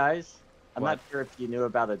 Hey guys, I'm What? not sure if you knew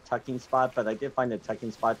about a tucking spot, but I did find a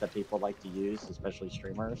tucking spot that people like to use, especially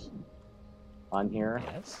streamers, on here.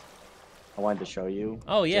 Yes. I wanted to show you.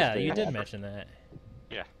 Oh yeah, Just to- you did mention that.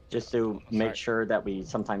 Yeah. Just to make Sorry. sure that we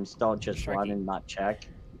sometimes don't just run Sharky. and not check.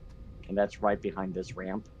 And that's right behind this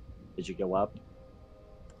ramp as you go up.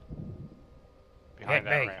 Behind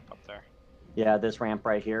that Hey. ramp up there. Yeah, this ramp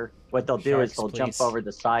right here. What they'll do is Sharks, they'll jump please. over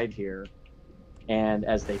the side here, and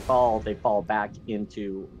as they fall back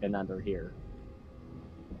into and under here.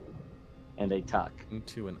 And they tuck.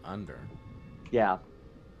 Into and under. Yeah,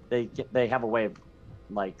 they have a way of,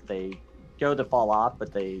 like, they go to fall off,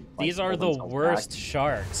 but they. Like, These are pull the themselves worst back.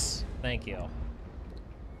 sharks. Thank you.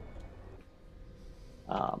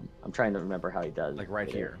 I'm trying to remember how he does. Like right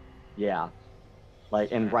it. here. Yeah,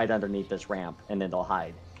 like and right underneath this ramp, and then they'll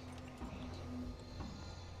hide.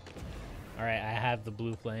 All right, I have the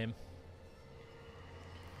blue flame.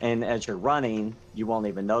 And as you're running, you won't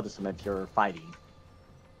even notice them if you're fighting.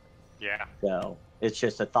 Yeah. So it's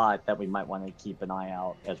just a thought that we might want to keep an eye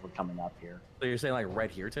out as we're coming up here. So you're saying like right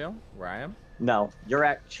here, Tail? Where I am? No, you're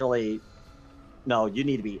actually. No, you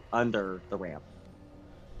need to be under the ramp.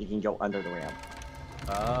 You can go under the ramp.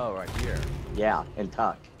 Oh, right here. Yeah, and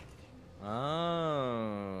tuck.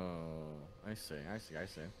 Oh. I see.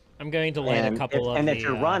 I'm going to light a couple of if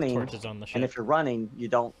you're running, torches on the ship. And if you're running, you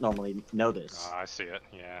don't normally notice. I see it,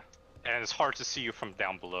 yeah. And it's hard to see you from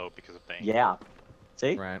down below because of the angle. Yeah.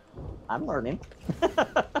 See? Right. I'm learning. This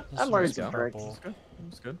I'm learning one's some tricks. purple.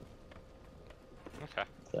 That's good. Okay.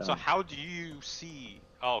 So- So how do you see...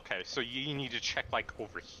 Oh, okay, so you need to check, like,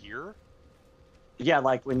 over here? Yeah,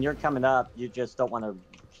 like when you're coming up, you just don't want to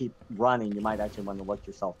keep running. You might actually want to look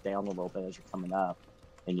yourself down a little bit as you're coming up,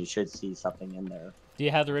 and you should see something in there. Do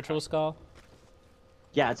you have the ritual skull?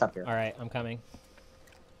 Yeah, it's up here. All right, I'm coming.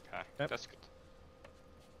 Okay, Yep. that's good.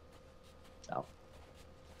 So,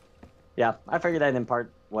 yeah, I figured I'd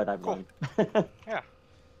impart what I've Cool. learned. Yeah.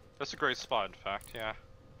 That's a great spot, in fact, yeah.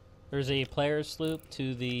 There's a player's sloop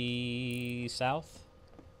to the south.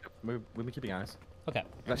 We've been keeping eyes. Okay.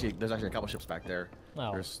 There's actually a couple ships back there.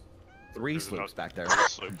 Oh. There's 3 There's sloops back there. 3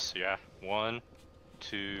 sloops, yeah. 1,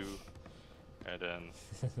 2, and then...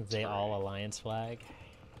 They all alliance flag.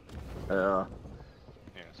 uh,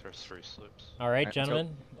 Yeah, there's 3 sloops. All right, Alright, let's go.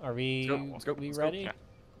 gentlemen, are we Let's go. we Let's go. ready? Yeah.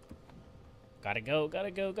 Gotta go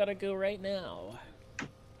right now.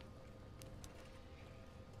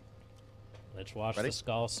 Let's watch Ready? the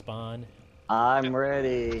skull spawn. I'm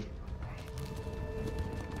ready.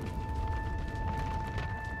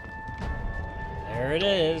 There it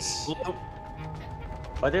is.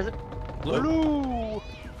 What is it? Blue.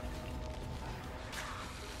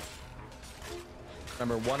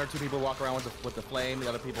 Remember, 1 or 2 people walk around with the flame, the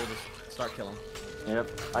other people just start killing.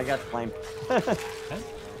 Yep, I got the flame. Okay.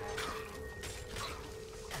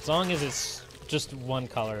 As long as it's just one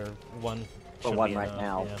color, one. For should one be right enough,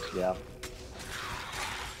 now. yeah. Yeah.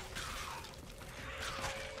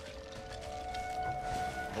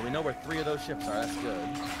 Well, we know where 3 of those ships are. That's good.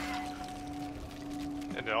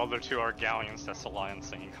 And the other 2 are galleons. That's the lion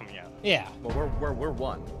thing coming out. Yeah. Well, we're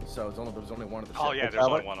 1, so there's only 1 of the ships. Oh yeah, What's there's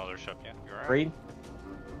that only one? 1 other ship. Yeah, you're right. Green.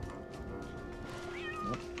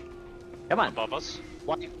 Come on. Above us.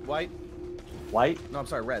 White. White. No, I'm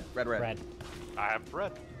sorry, red. Red. I have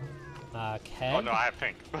red. Okay. Oh no, I have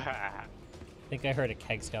pink. I think I heard a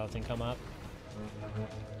keg skeleton come up.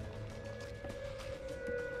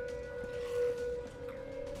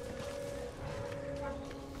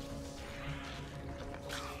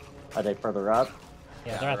 Are they further up?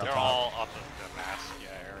 Yeah, they're at the They're top. all up in the mask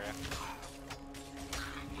area.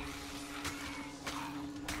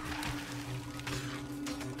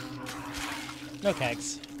 No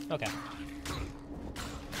kegs. Okay.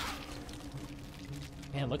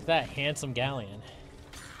 Man, look at that handsome galleon.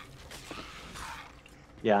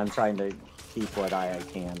 Yeah, I'm trying to keep what I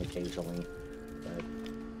can occasionally. But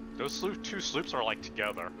Those 2 sloops are like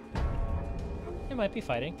together. They might be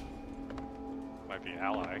fighting. Might be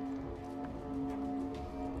ally.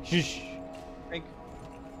 Shh. Pink.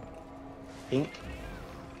 pink.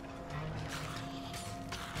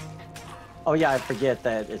 Oh yeah, I forget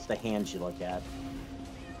that it's the hands you look at.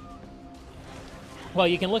 Well,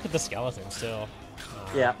 you can look at the skeletons still.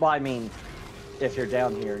 Yeah, well, I mean, if you're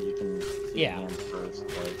down here, you can see Yeah. the hands first.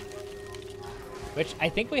 But... Which I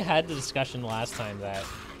think we had the discussion last time that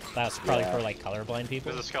that's probably Yeah. for like colorblind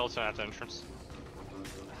people. There's a skeleton at the entrance.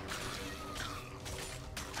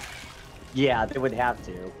 Yeah, they would have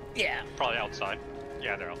to. Yeah. Probably outside.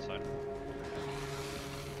 Yeah, they're outside.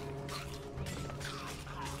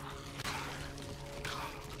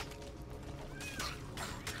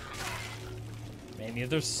 Man,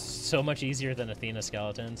 they're so much easier than Athena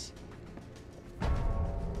skeletons.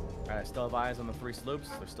 Alright, still have eyes on the 3 sloops.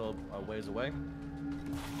 They're still a ways away.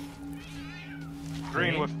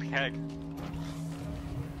 Green with keg.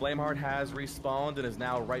 Flameheart has respawned and is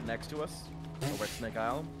now right next to us. Over at Snake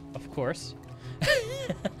Isle. Of course.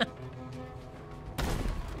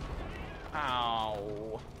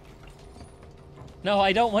 Ow. No,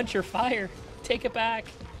 I don't want your fire. Take it back.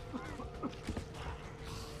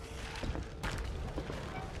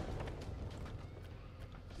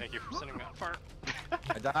 Thank you for sending me on fire.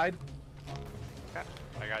 I died. Okay,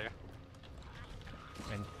 I got you.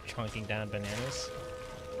 And chunking down bananas.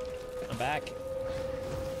 I'm back.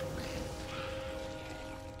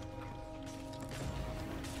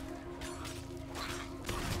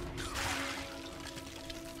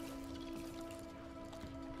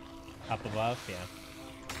 Up above, yeah.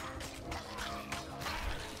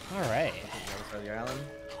 All right. Other side of the island.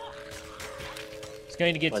 It's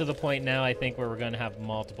going to get to the point now, I think, where we're going to have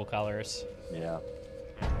multiple colors. Yeah.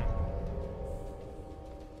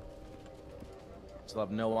 Still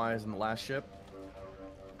have no eyes on the last ship.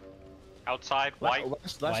 Outside, white.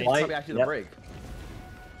 Last White. ship's probably actually the Yep. brig.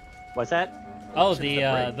 What's that? Oh,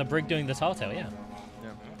 Ship's the brig doing the tall tale, yeah. Yeah.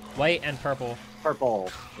 White and purple. Purple.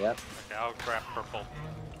 Yep. Okay, I'll grab purple.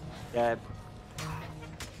 Yeah.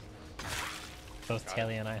 Both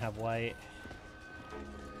Taylor and I have white.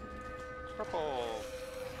 Purple.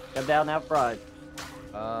 Come down out front.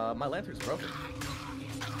 My lantern's broken.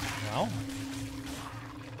 Well,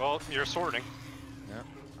 Well, you're sorting. Yeah.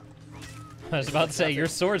 I was about to say, your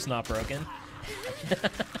sword's not broken.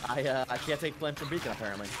 I can't take flame from beacon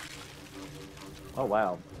apparently. Oh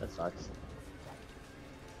wow, that sucks.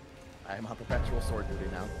 I am on perpetual sword duty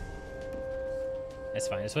now. It's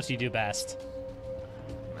fine. It's what you do best.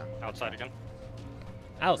 Outside again.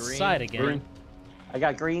 Outside again. Green. I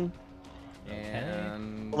got green.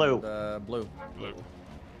 And Blue. Blue. Blue.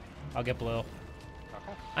 I'll get blue. Okay.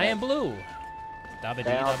 I am blue. Dabba dee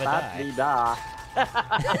Down, dabba da.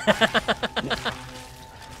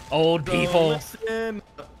 Old people. Listen,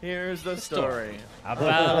 here's the story.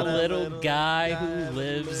 About a little guy who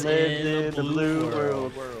lives in the blue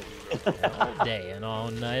world. All day and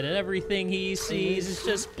all night, and everything he sees is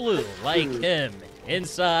just blue, like him,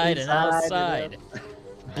 inside and Inside and outside.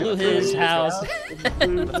 blew his house. Let's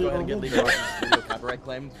go ahead and get Leecros' video copyright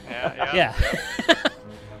claimed. Yeah.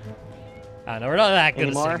 I know we're not that good Any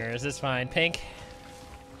as more? singers. It's fine. Pink.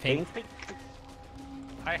 Pink.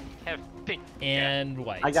 I have pink And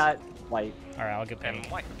white. I got white. All right, I'll get and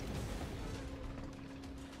pink. white.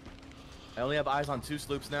 I only have eyes on 2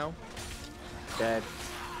 sloops now. Dead.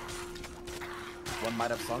 One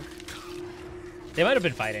might have sunk. They might have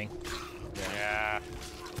been fighting. Yeah.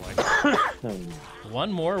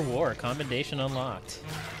 One more war. Combination unlocked.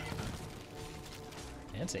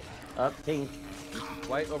 Fancy. Up, pink.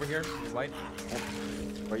 White over here. White.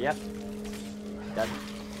 Or yep. Got it.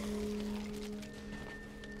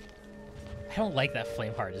 I don't like that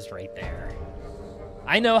flame heart is right there.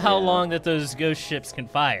 I know how Yeah. long that those ghost ships can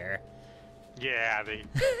fire. Yeah, they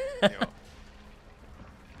you know,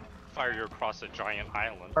 fire you across a giant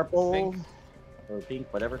island. Purple. Pink. Or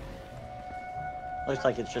pink, whatever. Looks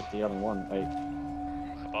like it's just the other one. Wait.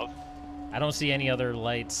 Above. I don't see any other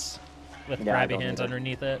lights with Yeah, I grabby don't hands either.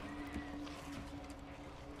 underneath it.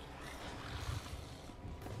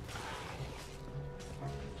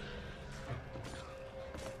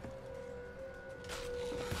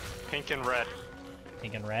 Pink and red.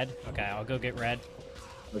 Pink and red. Okay, I'll go get red.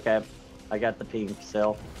 Okay. I got the pink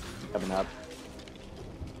still. Coming up.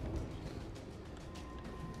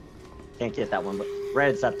 Can't get that one, but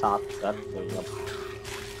red's up top. Up, there you go.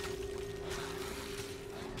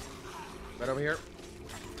 Right over here.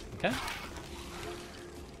 Okay.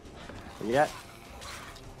 What you got?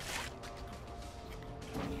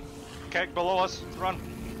 Keg below us. Run.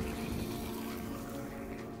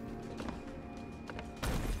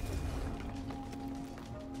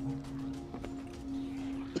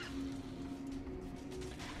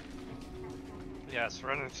 Yes,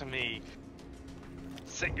 run into me.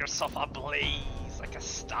 Set yourself ablaze like a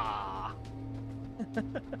star.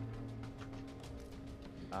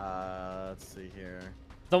 Let's see here.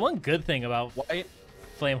 The one good thing about White.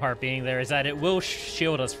 Flameheart being there is that it will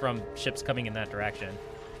shield us from ships coming in that direction.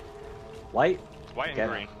 White. White and Okay.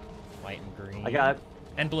 green. White and green. I got.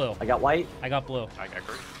 And blue. I got white. I got blue. I got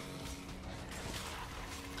green.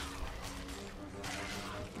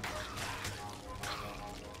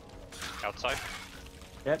 Outside.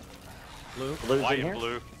 Yep. Blue. Blue's White in and here.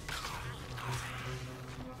 blue.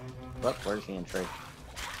 Whoop, where's the entry?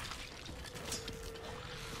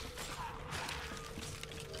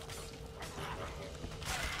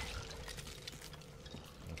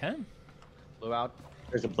 Okay. Blue out.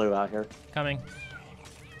 There's a blue out here. Coming.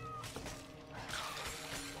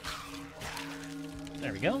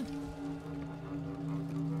 There we go.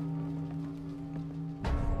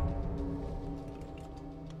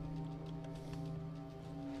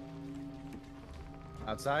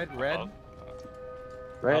 Outside. Red. Above.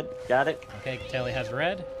 Red. Got it. Okay, Taily has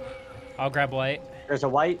red. I'll grab white. There's a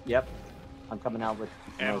white. Yep. I'm coming out with.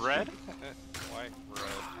 And most- red? White,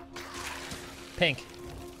 red. Pink.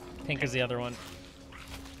 Pink is the other one.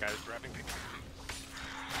 Guys grabbing pink.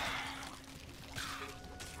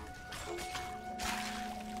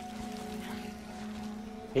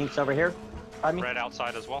 Pink's over here. I mean. Red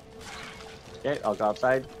outside as well. Okay, I'll go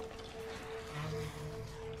outside.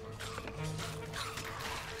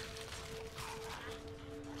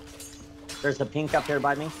 There's the pink up here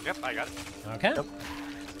by me. Yep, I got it. Okay. Yep.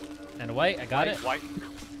 And white, I got it. White.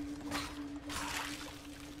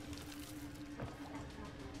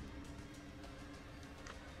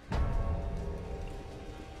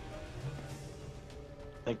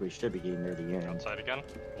 I think we should be getting near the end. Outside again.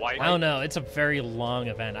 White. I don't know. It's a very long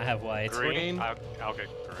event. I have white. Green. Green. I'll get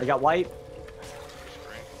green. I got white.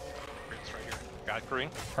 Green. Green's right here. Got green.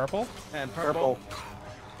 Purple. And Purple. purple.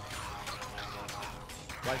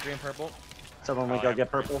 White, green, purple. Someone we Oh, go yeah.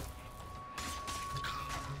 get purple.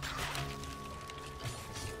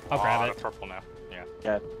 I'll grab it. Purple now. Yeah,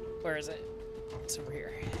 Okay. Where is it? It's over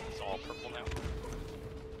here. it's all purple now.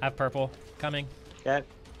 I have purple. Coming. Okay.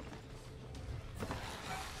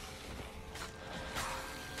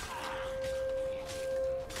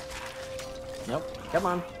 Nope. Come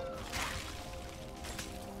on.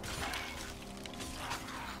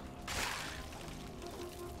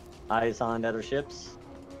 Eyes on other ships.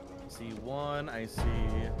 See one. I see.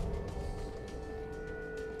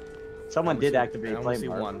 Someone did activate I only see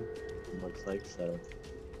flame heart, one. it looks like so.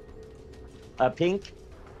 Pink.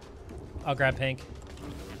 I'll grab pink.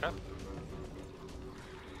 Okay.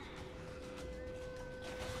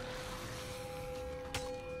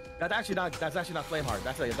 That's actually not. That's actually not Flameheart.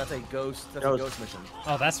 That's a ghost. That's Ghost. a ghost mission.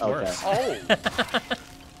 Oh, that's Okay. worse. Oh!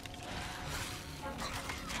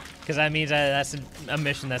 Because that means that's a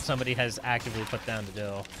mission that somebody has actively put down to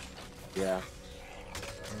do. Yeah.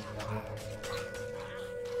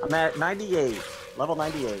 I'm at 98, level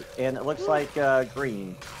 98, and it looks like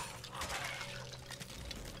green.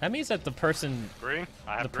 That means that the person Green?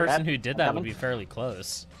 I have the green. person who did that would Coming. be fairly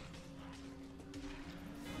close.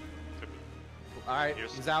 All right,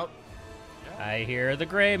 Here's- he's out. I hear the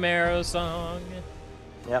Gray Marrow song.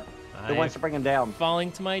 Yep. Who wants to bring him down?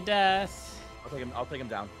 Falling to my death. I'll take him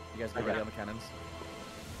down. You guys get ready on the cannons.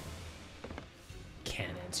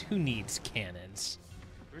 Cannons. Who needs cannons?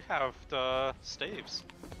 We have the staves.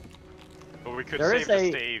 But we could There save is the a-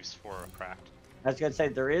 staves for a craft. I was gonna say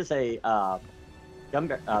there is a gun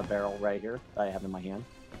barrel right here that I have in my hand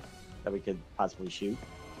that we could possibly shoot.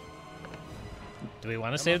 Do we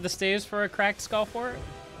want to save the staves for a cracked skull fort?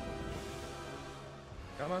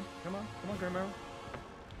 Come on, Grimmer.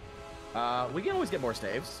 We can always get more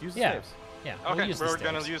staves. Use the Yeah. staves. Yeah. we'll Okay, use the we're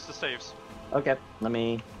gonna staves. use the staves. Okay, let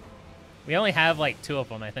me. We only have like 2 of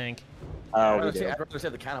them, I think. Oh, I'd we rather do. say- I'd rather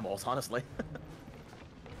save the cannibals, honestly.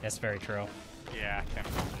 That's very true. Yeah, can't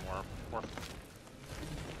put more.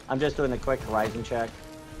 I'm just doing a quick horizon check.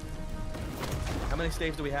 How many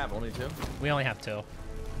staves do we have? Only 2? We only have 2.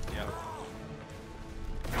 Yeah.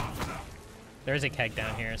 There's a keg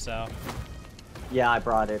down here, so Yeah, I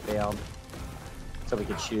brought it down so we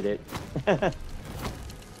could shoot it.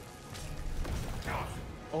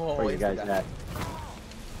 Oh, Where you he's guys got- at?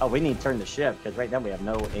 Oh, we need to turn the ship because right now we have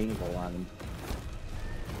no angle on him.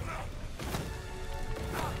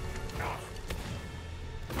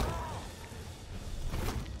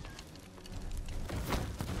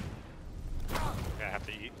 I have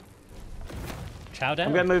to eat. chow down.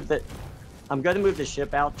 I'm gonna move the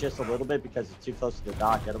ship out just a little bit because it's too close to the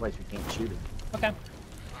dock. Otherwise, we can't shoot it. Okay.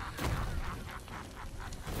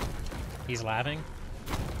 He's laughing.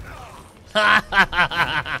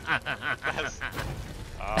 That's-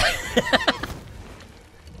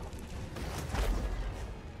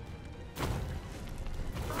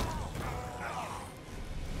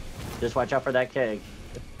 Just watch out for that keg.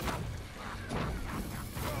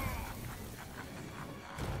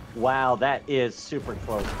 Wow, that is super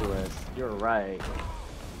close to us. You're right.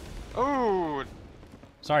 Ooh,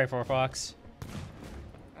 Sorry, Forefox.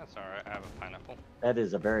 that's alright. I have a pineapple. That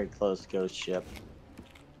is a very close ghost ship.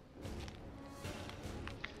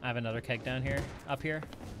 I have another keg down here, up here.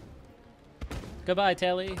 Goodbye,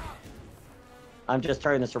 Telly. I'm just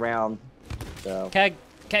turning this around. So Keg,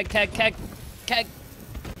 keg, keg, keg, keg.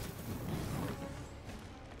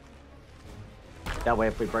 that way,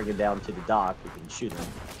 if we bring it down to the dock, we can shoot him.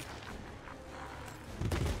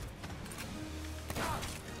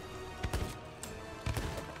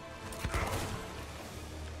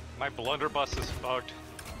 My blunderbuss is bugged.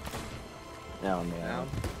 Oh man. Down.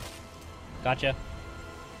 Gotcha.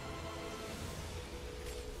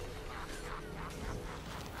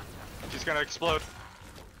 She's gonna explode.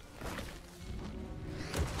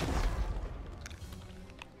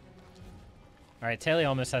 All right, Telly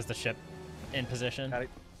almost has the ship in position. Got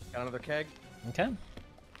another keg. Okay.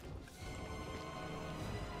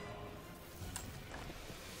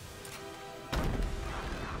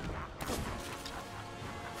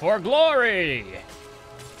 For glory!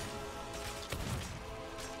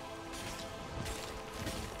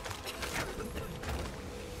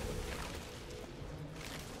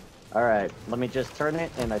 All right, let me just turn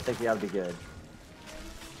it, and I think we ought to be good.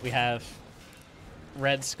 We have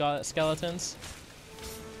red skeletons.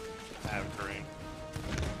 I have green.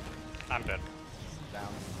 I'm dead. Down.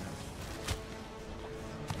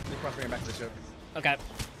 Leecros, bring him back to the ship. Okay.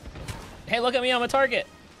 Hey, look at me, I'm a target.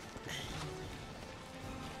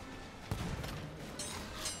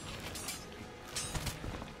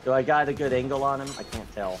 Do I got a good angle on him? I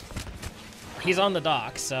can't tell. He's on the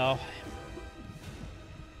dock, so. I'm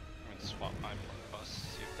gonna swap my blunderbuss,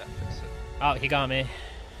 see if that fixes it. Oh, he got me.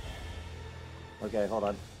 Okay, hold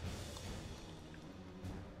on.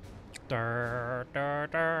 Dur, dur,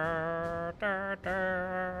 dur, dur,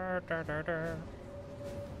 dur, dur, dur, dur.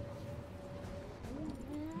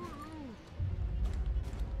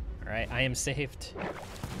 Alright, I am saved.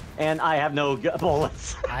 And I have no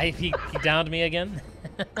bullets. He downed me again.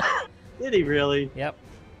 Did he really? Yep.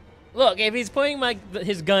 Look, if he's pointing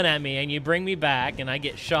his gun at me and you bring me back and I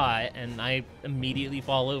get shot and I immediately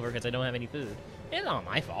fall over because I don't have any food, it's not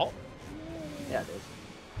my fault. Yeah,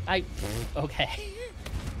 it is. Okay.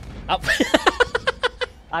 Up.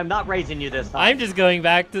 I'm not raising you this time. I'm just going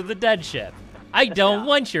back to the dead ship. I don't Yeah.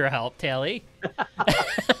 want your help, Telly.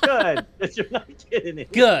 Good. You're not kidding me.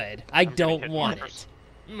 Good. I gonna don't hit want first.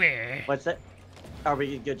 it. Meh. What's that? Are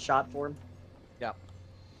we a good shot for him? Yeah.